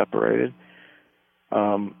 Recently separated.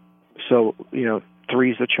 So,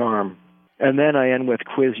 three's the charm. And then I end with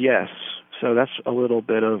quiz yes. So that's a little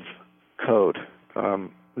bit of code.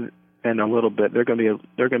 And a little bit, they're going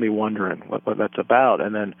to be wondering what that's about.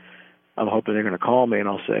 And then I'm hoping they're going to call me and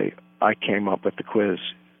I'll say, I came up with the quiz.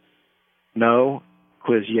 No,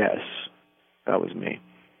 quiz yes. That was me.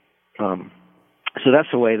 So that's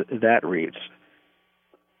the way that reads.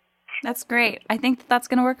 That's great. I think that's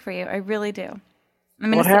going to work for you. I really do.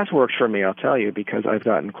 Well, it has worked for me, I'll tell you, because I've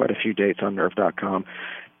gotten quite a few dates on Nerve.com.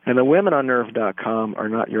 And the women on Nerve.com are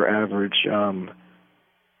not your average,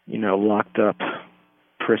 locked up,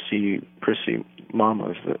 prissy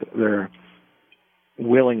mamas. They're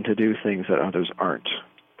willing to do things that others aren't.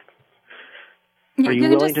 Are you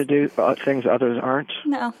willing to do things others aren't?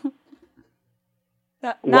 No.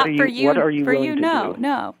 Not What for you. What are you for willing you, to no, do?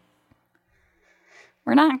 no.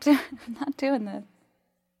 We're not doing this.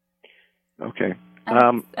 Okay.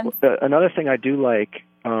 Another thing I do like,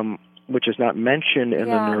 which is not mentioned in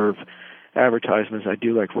the Nerve advertisements, I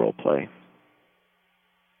do like role play.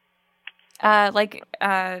 Like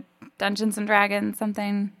Dungeons and Dragons,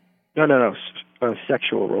 something. No.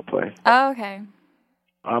 Sexual role play. Oh, okay.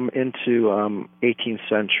 I'm into 18th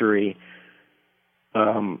century.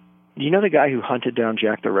 You know the guy who hunted down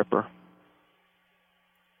Jack the Ripper?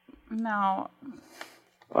 No.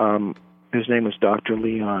 His name was Dr.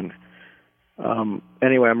 Leon.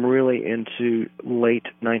 Anyway, I'm really into late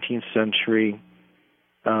 19th century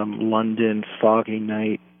London, foggy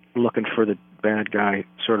night, looking for the bad guy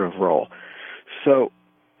sort of role. So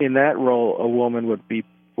in that role, a woman would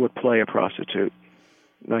play a prostitute,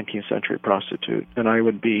 19th century prostitute, and I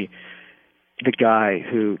would be the guy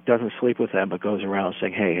who doesn't sleep with them but goes around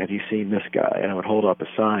saying, "Hey, have you seen this guy?" And I would hold up a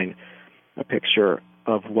sign, a picture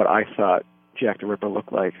of what I thought Jack the Ripper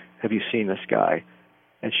looked like. "Have you seen this guy?"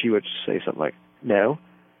 And she would say something like, "No."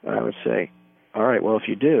 And I would say, "All right, well, if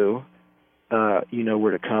you do, you know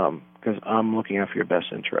where to come, because I'm looking out for your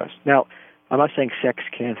best interest." Now, I'm not saying sex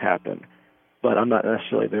can't happen, but I'm not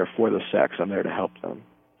necessarily there for the sex. I'm there to help them.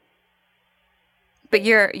 But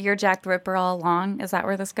you're Jack the Ripper all along? Is that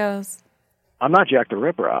where this goes? I'm not Jack the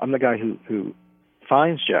Ripper. I'm the guy who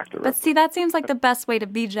finds Jack the Ripper. But see, that seems like the best way to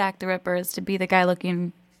be Jack the Ripper is to be the guy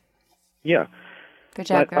looking for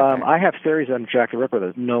Jack the Ripper. I have theories on Jack the Ripper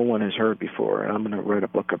that no one has heard before, and I'm going to write a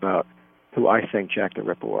book about who I think Jack the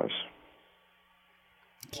Ripper was.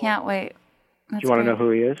 Can't wait. Do you want to know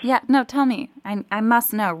who he is? Yeah, no, tell me. I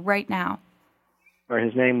must know right now. All right,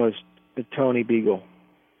 his name was Tony Beagle.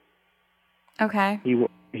 Okay.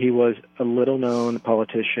 He was a little-known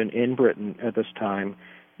politician in Britain at this time.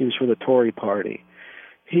 He was for the Tory party.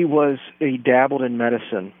 He dabbled in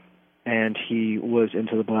medicine, and he was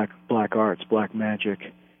into the black arts, black magic.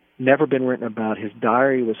 Never been written about. His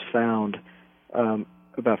diary was found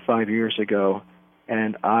about 5 years ago,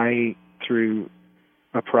 and I, through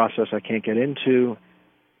a process I can't get into,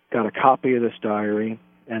 got a copy of this diary,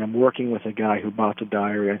 and I'm working with a guy who bought the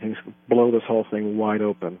diary. I think it's going to blow this whole thing wide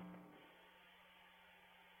open.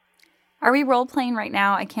 Are we role-playing right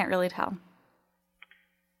now? I can't really tell.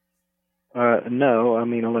 No, I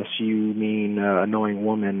mean, unless you mean annoying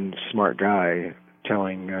woman, smart guy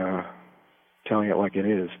telling it like it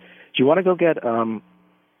is. Do you want to go get,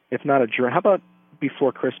 if not a drink, how about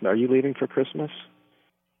before Christmas? Are you leaving for Christmas?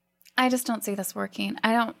 I just don't see this working.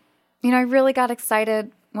 I really got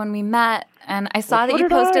excited when we met, and I saw that you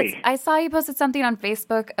posted. I saw you posted something on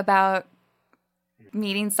Facebook about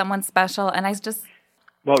meeting someone special, and I'm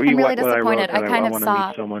Well, really what I disappointed. wrote, I kind I of want to saw.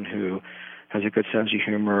 meet someone who has a good sense of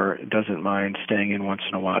humor, doesn't mind staying in once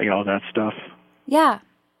in a while, all that stuff. Yeah.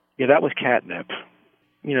 Yeah, that was catnip.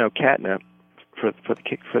 Catnip for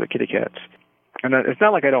the kitty cats. And it's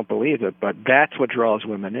not like I don't believe it, but that's what draws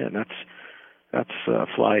women in. That's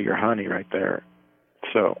fly your honey right there.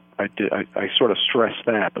 So I sort of stress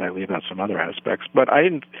that, but I leave out some other aspects. But I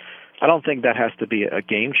don't think that has to be a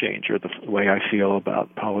game changer, the way I feel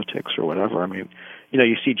about politics or whatever. I mean,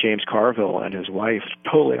 you see James Carville and his wife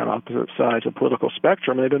totally on opposite sides of the political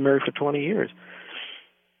spectrum, and they've been married for 20 years.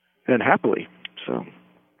 And happily, so.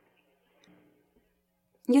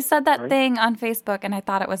 You said that thing on Facebook, and I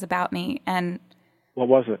thought it was about me. And what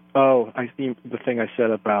was it? Oh, the thing I said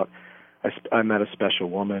about I met a special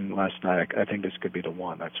woman last night. I think this could be the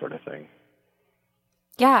one, that sort of thing.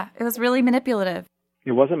 Yeah, it was really manipulative.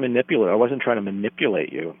 It wasn't manipulative. I wasn't trying to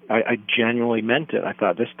manipulate you. I genuinely meant it. I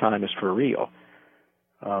thought this time is for real.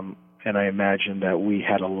 And I imagined that we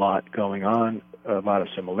had a lot going on, a lot of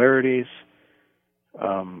similarities.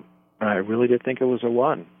 And I really did think it was a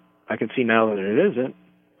one. I can see now that it isn't,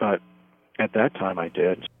 but at that time I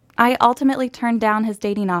did. I ultimately turned down his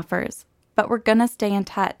dating offers, but we're going to stay in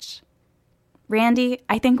touch. Randy,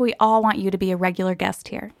 I think we all want you to be a regular guest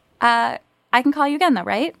here. I can call you again, though,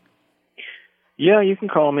 right? Yeah, you can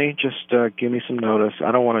call me. Just give me some notice.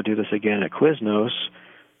 I don't want to do this again at Quiznos,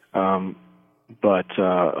 but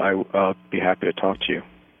I'll be happy to talk to you.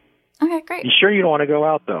 Okay, great. You sure you don't want to go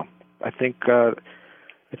out, though? I think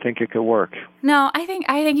it could work. No, I think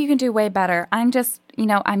you can do way better. I'm just,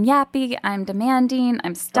 I'm yappy, I'm demanding,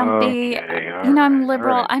 I'm stumpy. Okay, I'm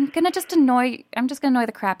liberal. right. I'm just gonna annoy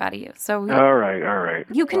the crap out of you. So all right.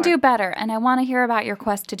 You can do better, and I want to hear about your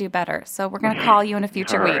quest to do better. So we're gonna call you in a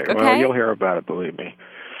future all week, right. okay? Well, you'll hear about it, believe me.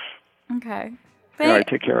 Okay. All right,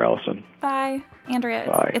 take care, Allison. Bye, Andrea.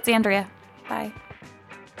 Bye. It's Andrea. Bye.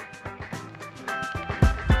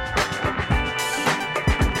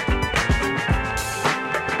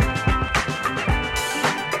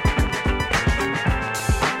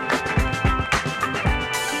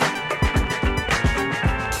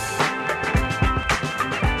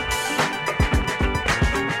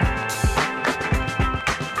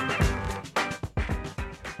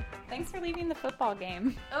 Thanks for leaving the football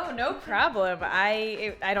game. Oh, no problem.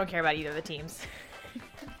 I don't care about either of the teams.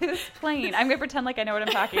 Who's playing? I'm going to pretend like I know what I'm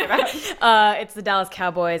talking about. It's the Dallas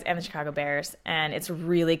Cowboys and the Chicago Bears, and it's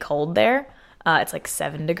really cold there. It's like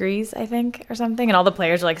 7 degrees, I think, or something. And all the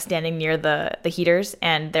players are like standing near the heaters,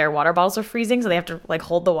 and their water bottles are freezing, so they have to like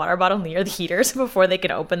hold the water bottle near the heaters before they can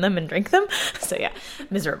open them and drink them. So yeah,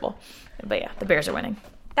 miserable. But yeah, the Bears are winning.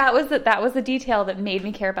 That was the detail that made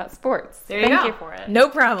me care about sports. Thank you for it. No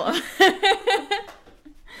problem.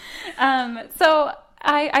 So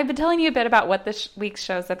I've been telling you a bit about what this week's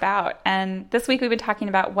show's about, and this week we've been talking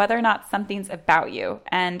about whether or not something's about you.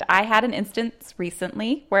 And I had an instance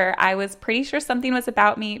recently where I was pretty sure something was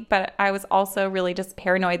about me, but I was also really just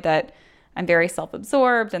paranoid that I'm very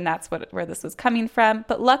self-absorbed, and that's where this was coming from.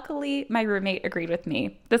 But luckily, my roommate agreed with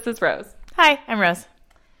me. This is Rose. Hi, I'm Rose.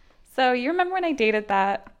 So you remember when I dated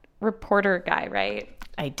that reporter guy, right?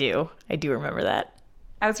 I do remember that.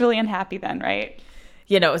 I was really unhappy then, right?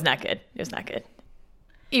 Yeah, no, it was not good. It was not good.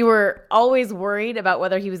 You were always worried about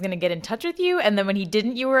whether he was going to get in touch with you, and then when he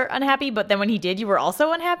didn't, you were unhappy, but then when he did, you were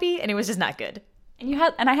also unhappy, and it was just not good.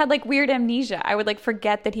 And I had like weird amnesia. I would like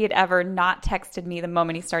forget that he had ever not texted me the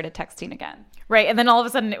moment he started texting again. Right, and then all of a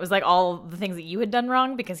sudden it was like all the things that you had done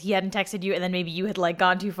wrong because he hadn't texted you, and then maybe you had like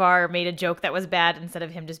gone too far or made a joke that was bad instead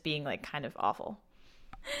of him just being like kind of awful.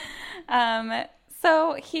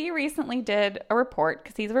 So he recently did a report,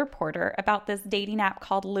 because he's a reporter, about this dating app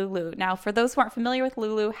called Lulu. Now, for those who aren't familiar with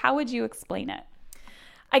Lulu, how would you explain it?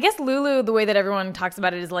 I guess Lulu, the way that everyone talks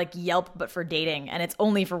about it, is like Yelp, but for dating, and it's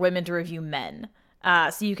only for women to review men.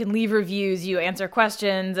 So you can leave reviews, you answer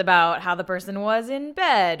questions about how the person was in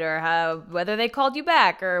bed, or whether they called you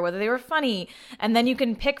back, or whether they were funny. And then you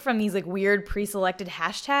can pick from these like weird pre-selected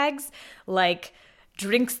hashtags, like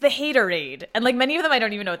drinks the haterade. And like many of them I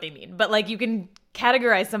don't even know what they mean, but like you can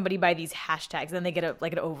categorize somebody by these hashtags, and then they get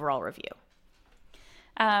an overall review.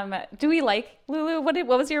 Do we like Lulu? What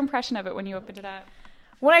was your impression of it when you opened it up?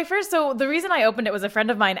 So the reason I opened it was a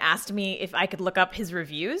friend of mine asked me if I could look up his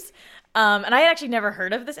reviews. And I had actually never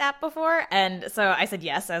heard of this app before. And so I said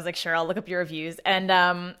yes. I was like, sure, I'll look up your reviews. And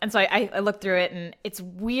so I looked through it, and it's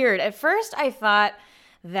weird. At first I thought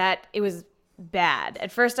that it was bad.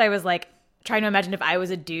 At first I was like trying to imagine if I was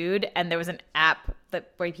a dude and there was an app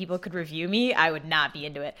where people could review me, I would not be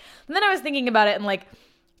into it. And then I was thinking about it, and like,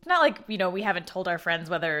 it's not like, we haven't told our friends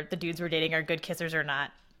whether the dudes we're dating are good kissers or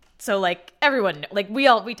not. So like everyone, like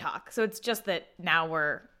we talk. So it's just that now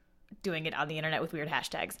we're doing it on the internet with weird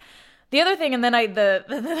hashtags. The other thing, and then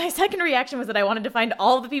my second reaction was that I wanted to find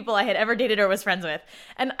all the people I had ever dated or was friends with.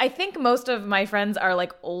 And I think most of my friends are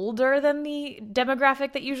like older than the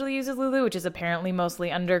demographic that usually uses Lulu, which is apparently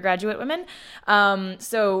mostly undergraduate women.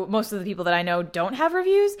 So most of the people that I know don't have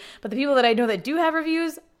reviews, but the people that I know that do have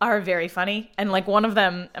reviews are very funny. And like one of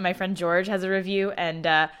them, my friend George, has a review, and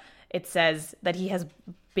it says that he has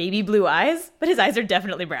baby blue eyes, but his eyes are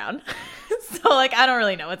definitely brown. So like I don't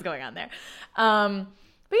really know what's going on there.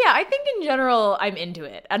 But yeah, I think in general, I'm into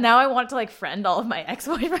it. And now I want to like friend all of my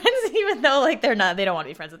ex-boyfriends, even though like they don't want to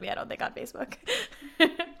be friends with me, I don't think, on Facebook.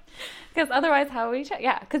 Because otherwise, how would we check?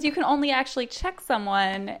 Yeah, because you can only actually check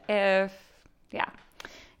someone if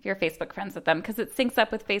you're Facebook friends with them, because it syncs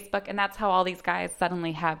up with Facebook, and that's how all these guys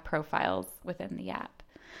suddenly have profiles within the app.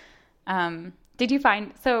 Did your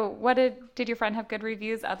friend have good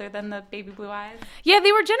reviews other than the baby blue eyes? Yeah,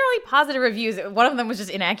 they were generally positive reviews. One of them was just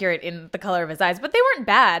inaccurate in the color of his eyes, but they weren't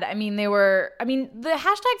bad. I mean, the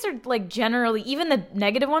hashtags are like generally, even the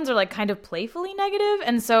negative ones are like kind of playfully negative.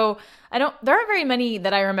 And so there aren't very many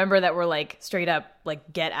that I remember that were like straight up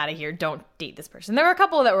like, get out of here, don't date this person. There were a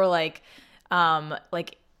couple that were like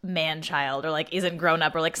man-child or like isn't grown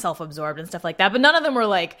up or like self-absorbed and stuff like that, but none of them were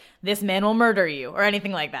like, this man will murder you or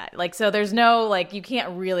anything like that. Like, so there's no, like, you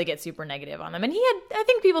can't really get super negative on them. And I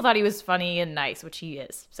think people thought he was funny and nice, which he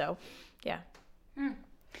is. So yeah.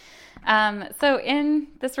 So in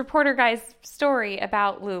this reporter guy's story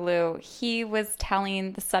about Lulu, he was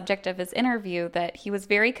telling the subject of his interview that he was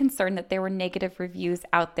very concerned that there were negative reviews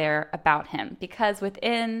out there about him, because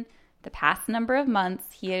within the past number of months,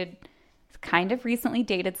 he had kind of recently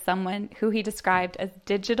dated someone who he described as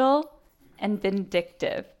digital and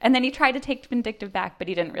vindictive. And then he tried to take vindictive back, but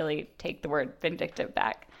he didn't really take the word vindictive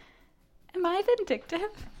back. Am I vindictive?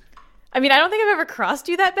 I mean, I don't think I've ever crossed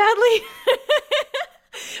you that badly.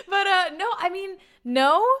 But no,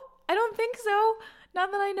 I don't think so.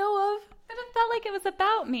 Not that I know of. But it felt like it was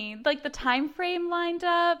about me. Like the time frame lined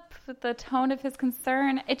up, the tone of his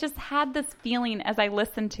concern. It just had this feeling as I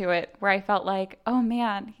listened to it where I felt like, oh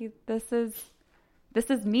man, this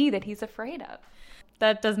is me that he's afraid of.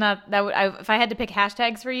 If I had to pick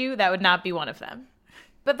hashtags for you, that would not be one of them.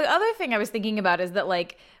 But the other thing I was thinking about is that,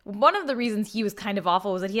 like, one of the reasons he was kind of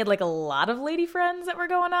awful was that he had, like, a lot of lady friends that were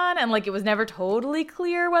going on, and, like, it was never totally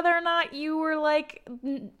clear whether or not you were, like,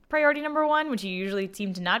 priority number one, which you usually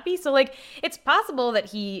seem to not be. So, like, it's possible that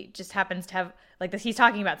he just happens to have, like, this, he's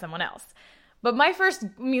talking about someone else. But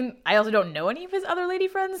I also don't know any of his other lady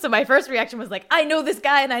friends, so my first reaction was, like, I know this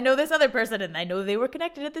guy, and I know this other person, and I know they were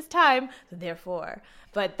connected at this time, so therefore.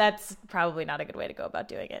 But that's probably not a good way to go about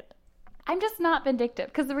doing it. I'm just not vindictive,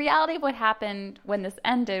 because the reality of what happened when this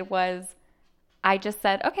ended was I just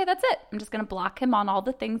said, okay, that's it. I'm just going to block him on all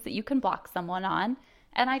the things that you can block someone on.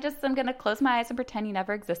 And I'm going to close my eyes and pretend he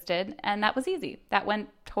never existed. And that was easy. That went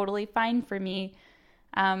totally fine for me.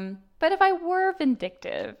 But if I were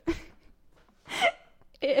vindictive,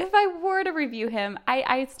 if I were to review him,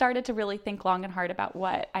 I started to really think long and hard about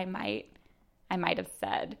what I might have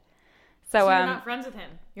said. So you're not friends with him.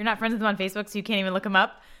 You're not friends with him on Facebook, so you can't even look him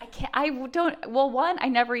up? I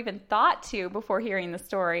never even thought to before hearing the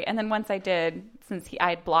story. And then once I did, since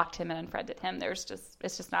I had blocked him and unfriended him, it's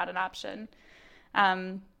just not an option.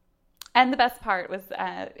 And the best part was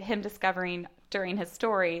him discovering during his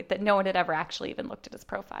story that no one had ever actually even looked at his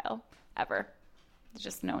profile, ever. It's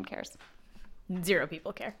just no one cares. 0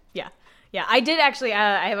 people care. Yeah. Yeah, I did actually,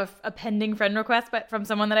 I have a pending friend request but from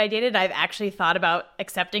someone that I dated. I've actually thought about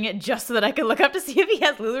accepting it just so that I could look up to see if he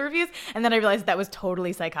has Lulu reviews. And then I realized that was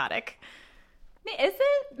totally psychotic. Is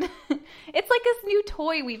it? It's like this new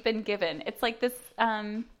toy we've been given. It's like this,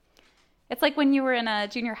 it's like when you were in a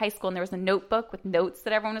junior high school and there was a notebook with notes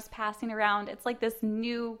that everyone was passing around. It's like this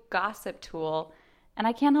new gossip tool. And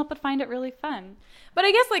I can't help but find it really fun. But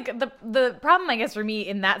I guess like the problem, I guess, for me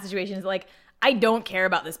in that situation is like, I don't care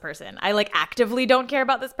about this person. I like actively don't care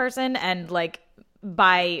about this person. And like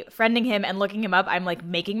by friending him and looking him up, I'm like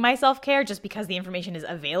making myself care just because the information is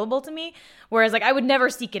available to me. Whereas like I would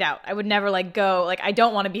never seek it out. I would never like go, like I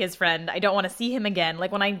don't want to be his friend. I don't want to see him again.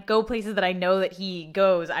 Like when I go places that I know that he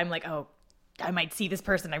goes, I'm like, oh, I might see this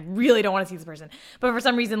person. I really don't want to see this person. But for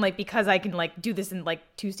some reason, like because I can like do this in like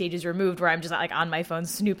 2 stages removed where I'm just like on my phone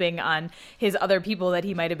snooping on his other people that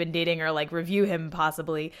he might have been dating or like review him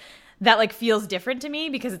possibly, that like feels different to me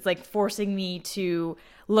because it's like forcing me to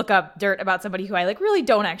look up dirt about somebody who I like really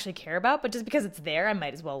don't actually care about, but just because it's there, I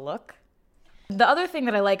might as well look. The other thing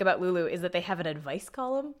that I like about Lulu is that they have an advice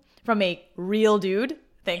column from a real dude,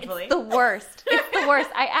 thankfully. It's the worst. It's the worst.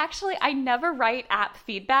 I never write app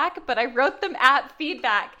feedback, but I wrote them app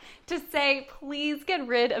feedback to say, please get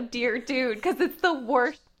rid of Dear Dude, because it's the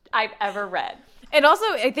worst I've ever read. And also,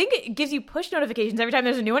 I think it gives you push notifications every time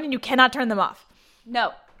there's a new one, and you cannot turn them off.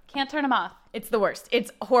 No, can't turn them off. It's the worst.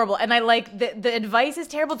 It's horrible. And I like the advice is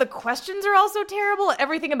terrible. The questions are also terrible.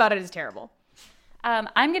 Everything about it is terrible. I'm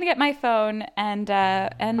going to get my phone, and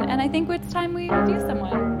I think it's time we review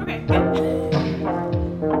someone. Okay.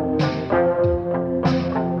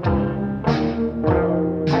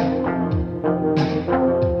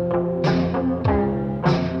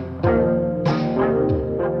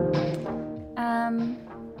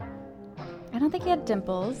 I don't think he had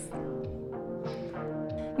dimples.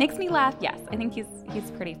 Makes me laugh, yes. I think he's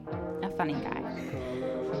pretty a funny guy.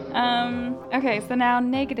 Okay, so now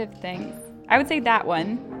negative things. I would say that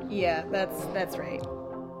one. Yeah, that's right.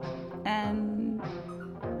 And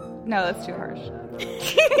no, that's too harsh.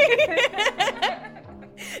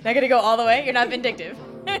 Not gonna go all the way? You're not vindictive.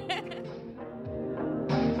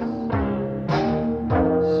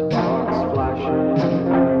 Sparks flashing,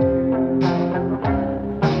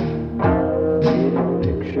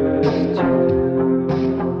 pictures too.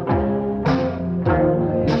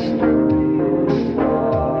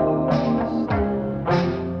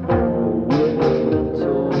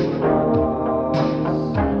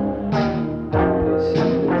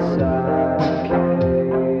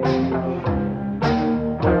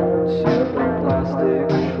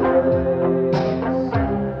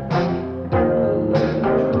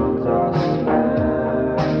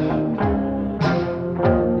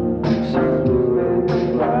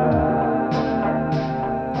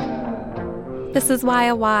 This is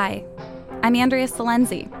YOY. I'm Andrea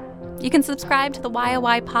Salenzi. You can subscribe to the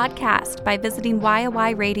YOY podcast by visiting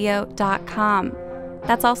yoyradio.com.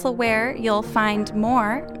 That's also where you'll find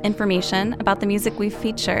more information about the music we've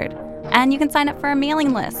featured. And you can sign up for our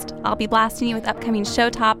mailing list. I'll be blasting you with upcoming show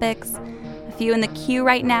topics. A few in the queue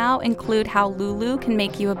right now include how Lulu can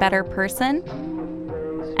make you a better person,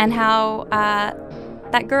 and how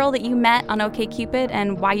that girl that you met on OkCupid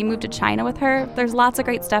and why you moved to China with her. There's lots of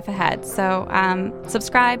great stuff ahead. So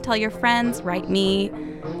subscribe, tell your friends, write me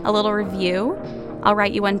a little review. I'll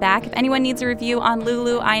write you one back. If anyone needs a review on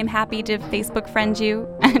Lulu, I am happy to Facebook friend you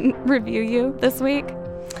and review you this week.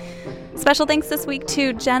 Special thanks this week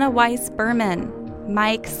to Jenna Weiss Berman,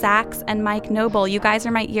 Mike Sachs, and Mike Noble. You guys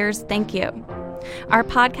are my ears. Thank you. Our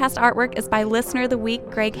podcast artwork is by Listener of the Week,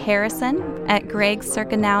 Greg Harrison, at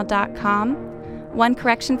gregcircanow.com. One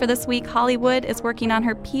correction for this week, Hollywood is working on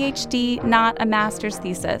her PhD, not a master's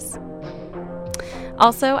thesis.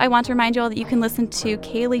 Also, I want to remind you all that you can listen to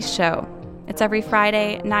Kaylee's show. It's every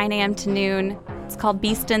Friday, 9 a.m. to noon. It's called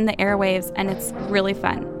Beast in the Airwaves, and it's really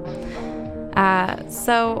fun.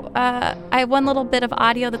 So I have one little bit of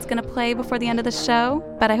audio that's going to play before the end of the show,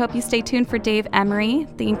 but I hope you stay tuned for Dave Emery,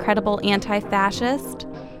 the incredible anti-fascist.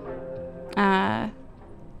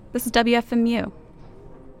 This is WFMU.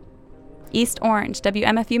 East Orange,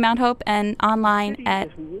 WMFU Mount Hope, and online at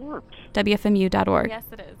WFMU.org. Yes,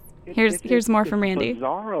 it is. Here's more from Randy. It's a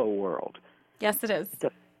bizarro world. Yes, it is.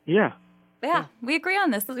 Yeah. Yeah, we agree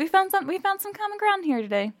on this. We found some common ground here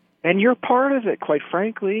today. And you're part of it, quite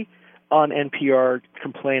frankly, on NPR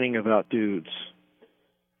complaining about dudes.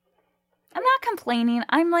 I'm not complaining.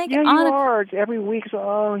 I'm like, yeah, you are. Every week,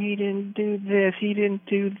 oh, he didn't do this, he didn't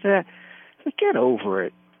do that. So get over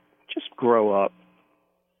it. Just grow up.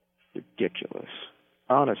 Ridiculous.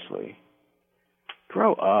 Honestly.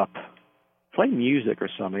 Grow up. Play music or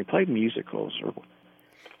something. Play musicals or.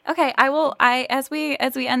 Okay, as we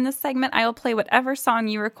end this segment, I will play whatever song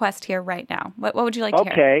you request here right now. What would you like to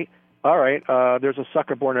hear? Okay. All right. There's a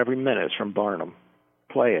Sucker Born Every Minute. It's from Barnum.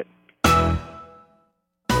 Play it.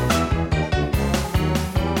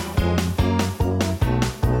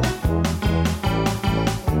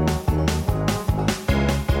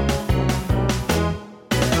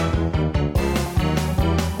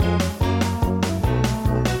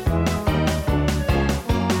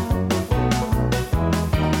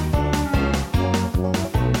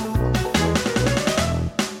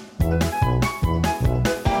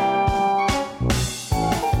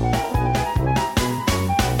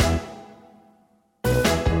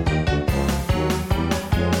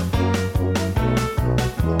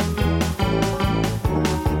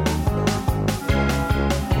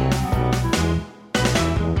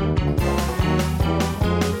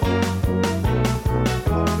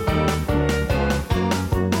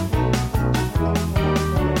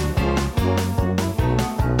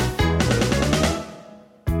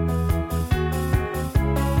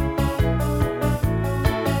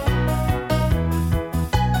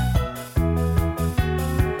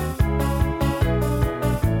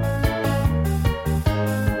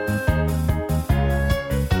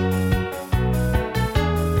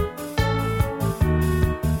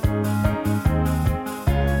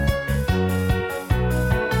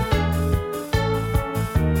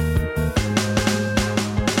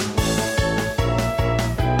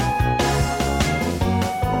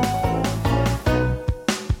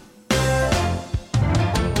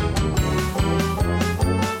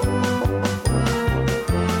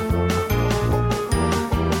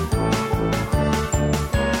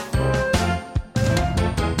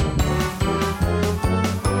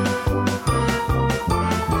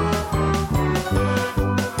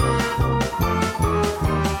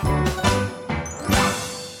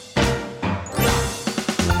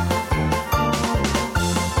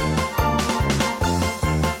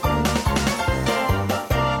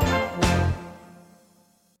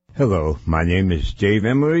 Hello, my name is Dave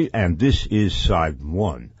Emery, and this is Side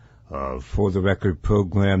 1 of For the Record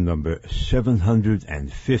program number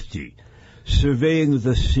 750, Surveying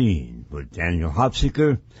the Scene with Daniel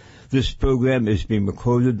Hopsicker. This program is being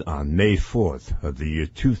recorded on May 4th of the year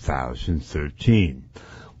 2013.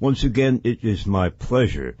 Once again, it is my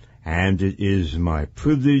pleasure and it is my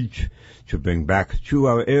privilege to bring back to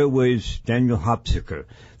our airwaves Daniel Hopsicker,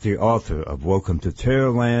 the author of Welcome to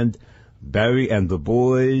Terrorland, Barry and the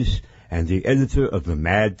Boys, and the editor of the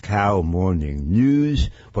Mad Cow Morning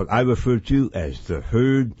News, what I refer to as the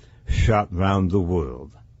Herd Shot Round the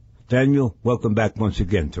World. Daniel, welcome back once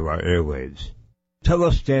again to our airwaves. Tell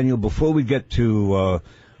us, Daniel, before we get to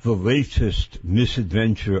the latest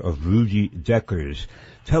misadventure of Rudy Deckers,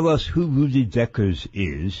 tell us who Rudy Deckers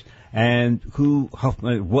is and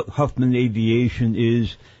what Huffman Aviation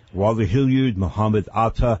is, Wally Hilliard, Muhammad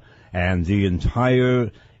Atta, and the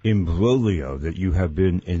entire imbroglio that you have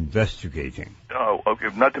been investigating. Oh, okay.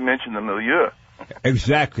 Not to mention the milieu.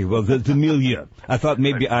 Exactly. Well, the milieu. I thought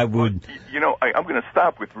maybe I would. You know, I'm going to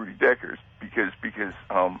stop with Rudy Deckers because that's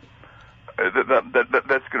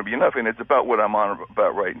going to be enough, and it's about what I'm on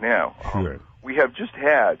about right now. Sure. We have just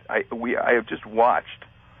had. I have just watched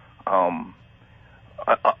a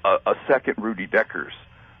second Rudy Deckers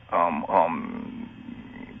come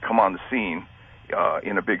on the scene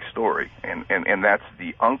in a big story, and that's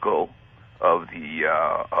the uncle of the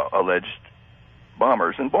alleged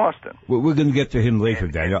bombers in Boston. Well, we're going to get to him later,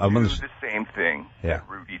 Daniel. I'm going to do the same thing that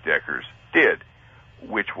Rudy Deckers did,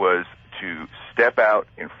 which was to step out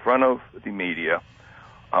in front of the media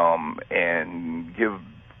and give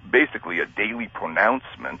basically a daily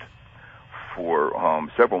pronouncement for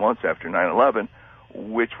several months after 9/11,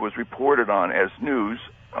 which was reported on as news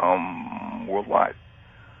worldwide,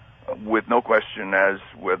 with no question as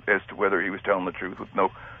to whether he was telling the truth, with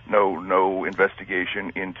no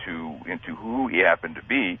investigation into who he happened to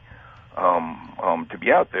be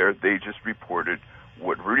out there. They just reported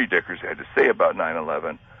what Rudy Deckers had to say about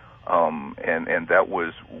 9/11, and that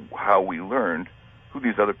was how we learned who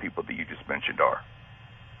these other people that you just mentioned are.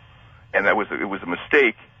 And it was a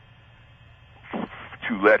mistake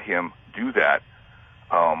to let him do that.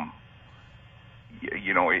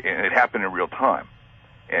 You know, and it happened in real time.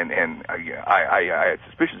 And I had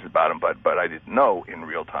suspicions about him, but I didn't know in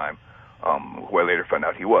real time who I later found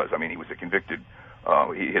out he was. I mean, he was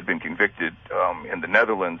he had been convicted in the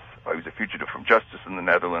Netherlands. He was a fugitive from justice in the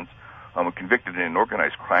Netherlands, convicted in an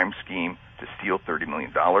organized crime scheme to steal $30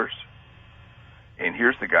 million. And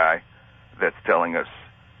here's the guy that's telling us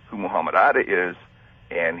who Muhammad Atta is,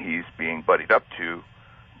 and he's being buddied up to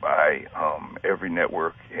by every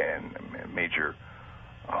network and major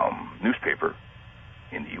newspaper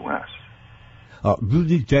in the U.S.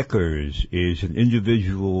 Rudy Deckers is an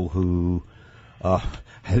individual who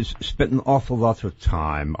has spent an awful lot of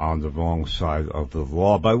time on the wrong side of the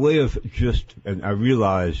law. By way of and I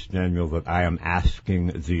realize, Daniel, that I am asking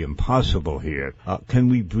the impossible here. Can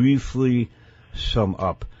we briefly sum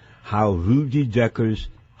up how Rudy Deckers,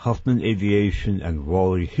 Huffman Aviation, and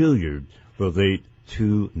Wally Hilliard relate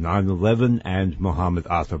to 9/11 and Muhammad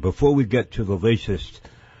Atta before we get to the latest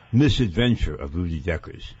misadventure of Rudy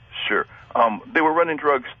Deckers? Sure. They were running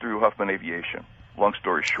drugs through Huffman Aviation. Long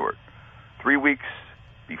story short, 3 weeks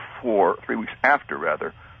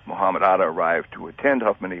after, Muhammad Atta arrived to attend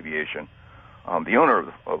Huffman Aviation, the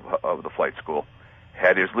owner of the flight school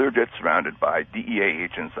had his Learjet surrounded by DEA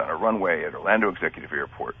agents on a runway at Orlando Executive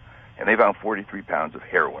Airport, and they found 43 pounds of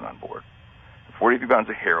heroin on board. 43 pounds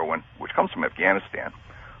of heroin, which comes from Afghanistan,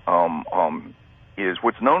 is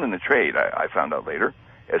what's known in the trade, I found out later,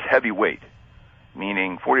 as heavyweight,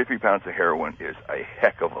 meaning 43 pounds of heroin is a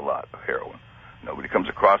heck of a lot of heroin. Nobody comes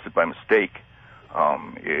across it by mistake.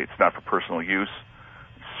 It's not for personal use.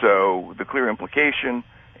 So the clear implication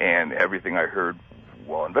and everything I heard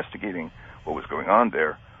while investigating what was going on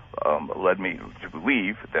there led me to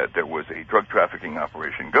believe that there was a drug trafficking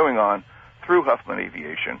operation going on through Huffman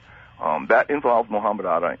Aviation that involved Muhammad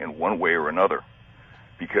Atta in one way or another,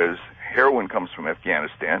 because heroin comes from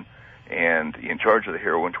Afghanistan, and in charge of the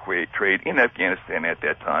heroin trade in Afghanistan at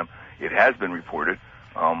that time, it has been reported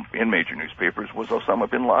in major newspapers, was Osama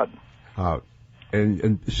bin Laden.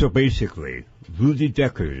 And so basically, Rudy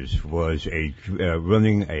Deckers was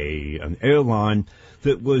running an airline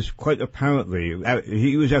that was quite apparently,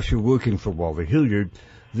 he was actually working for Wally Hilliard.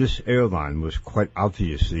 This airline was quite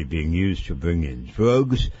obviously being used to bring in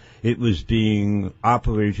drugs. It was being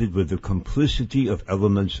operated with the complicity of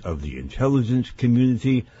elements of the intelligence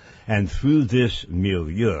community, and through this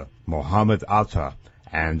milieu, Muhammad Atta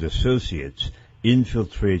and associates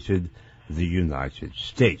infiltrated the United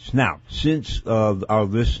States. Now, since our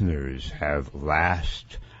listeners have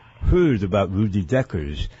last heard about Rudy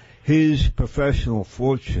Deckers, his professional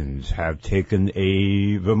fortunes have taken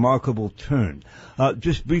a remarkable turn.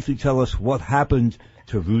 Just briefly tell us what happened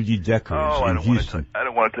to Rudy Deckers in Houston. I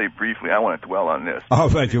don't want to tell you briefly. I want to dwell on this. All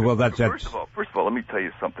right. Well, that's first of all, let me tell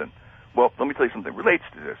you something. Well, let me tell you something that relates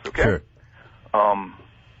to this. Okay. Sure.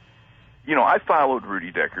 I followed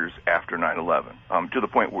Rudy Deckers after 9/11 to the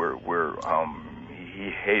point where he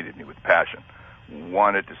hated me with passion,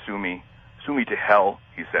 wanted to sue me to hell.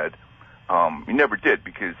 He said he never did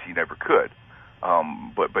because he never could,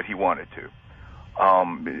 but he wanted to.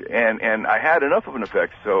 And I had enough of an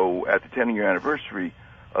effect. So at the 10-year anniversary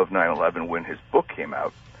of 9/11, when his book came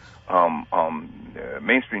out,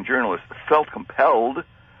 mainstream journalists felt compelled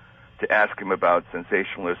to ask him about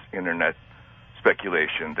sensationalist internet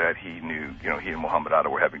speculation that he knew, he and Muhammad Atta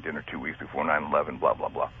were having dinner 2 weeks before 9/11, blah, blah,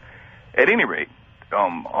 blah. At any rate,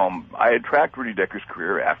 I had tracked Rudy Decker's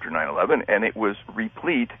career after 9/11, and it was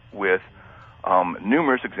replete with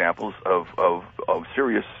numerous examples of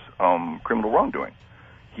serious criminal wrongdoing.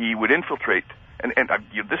 He would infiltrate, and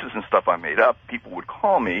this isn't stuff I made up. People would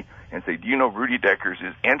call me and say, do you know Rudy Deckers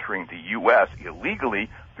is entering the U.S. illegally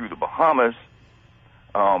through the Bahamas,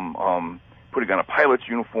 putting on a pilot's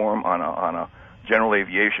uniform on a general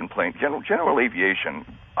aviation plane. General aviation,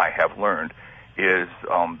 I have learned, is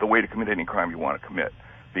the way to commit any crime you want to commit.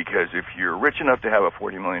 Because if you're rich enough to have a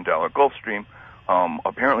 $40 million Gulfstream,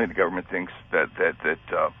 apparently the government thinks that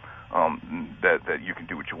you can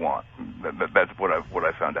do what you want. That's what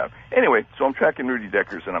I found out. Anyway, so I'm tracking Rudy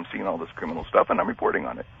Deckers and I'm seeing all this criminal stuff and I'm reporting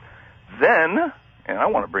on it. Then, and I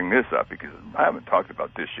want to bring this up because I haven't talked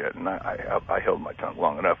about this yet, and I held my tongue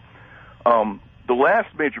long enough. The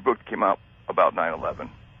last major book that came out about 9/11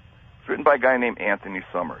 was written by a guy named Anthony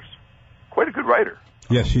Summers. Quite a good writer.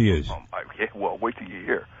 Yes, he is. Well, wait till you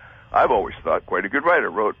hear. I've always thought quite a good writer.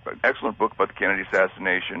 Wrote an excellent book about the Kennedy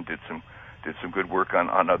assassination. Did some good work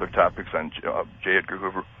on other topics on J. Edgar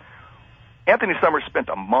Hoover. Anthony Summers spent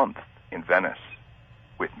a month in Venice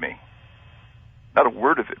with me. Not a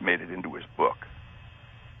word of it made it into his book.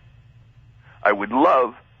 I would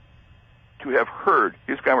love to have heard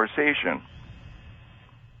his conversation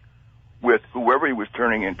with whoever he was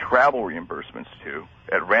turning in travel reimbursements to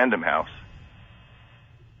at Random House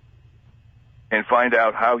and find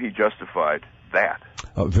out how he justified that.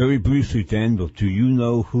 Very briefly, Daniel, do you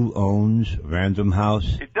know who owns Random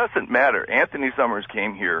House? It doesn't matter. Anthony Summers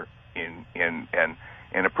came here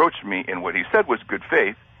and approached me in what he said was good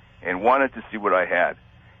faith and wanted to see what I had.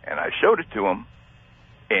 And I showed it to him,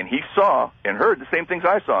 and he saw and heard the same things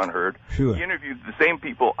I saw and heard. Sure. He interviewed the same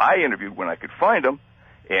people I interviewed when I could find them.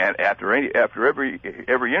 And after every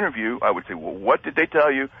interview, I would say, well, what did they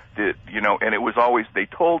tell you? And it was always, they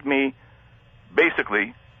told me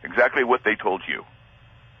basically exactly what they told you.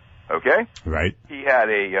 Okay? Right. He had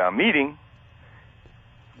a meeting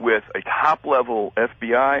with a top-level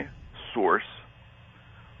FBI source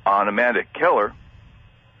on Amanda Keller,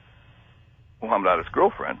 Muhammad Atta's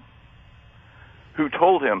girlfriend, who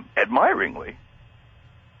told him admiringly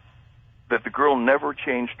that the girl never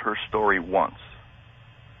changed her story once.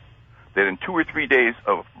 That in 2 or 3 days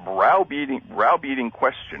of browbeating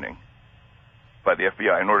questioning by the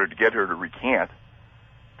FBI in order to get her to recant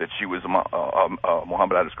that she was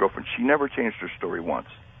Muhammad Atta's girlfriend, she never changed her story once.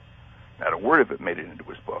 Not a word of it made it into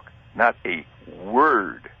his book. Not a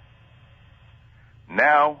word.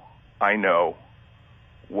 Now I know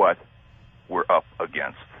what we're up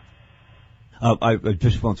against. I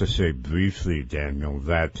just want to say briefly, Daniel,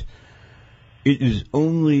 that it is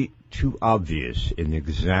only too obvious in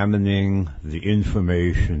examining the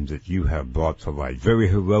information that you have brought to light very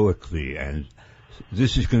heroically, and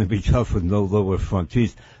this is going to be tough with no lower front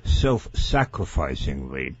teeth,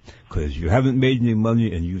 self-sacrificingly, because you haven't made any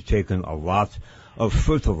money and you've taken a lot of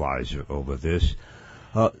fertilizer over this.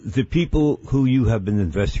 The people who you have been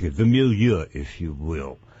investigating, the milieu, if you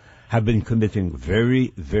will, have been committing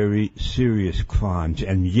very, very serious crimes,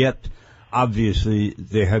 and yet, obviously,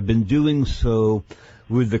 they have been doing so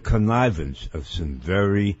with the connivance of some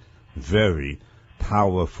very, very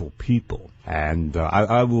powerful people. And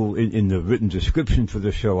I will, in the written description for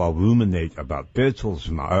the show, I'll ruminate about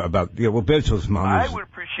Bertelsmann, Bertelsmann. I would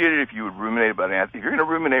appreciate it if you would ruminate about Anthony. If you're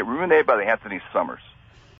going to ruminate about Anthony Summers.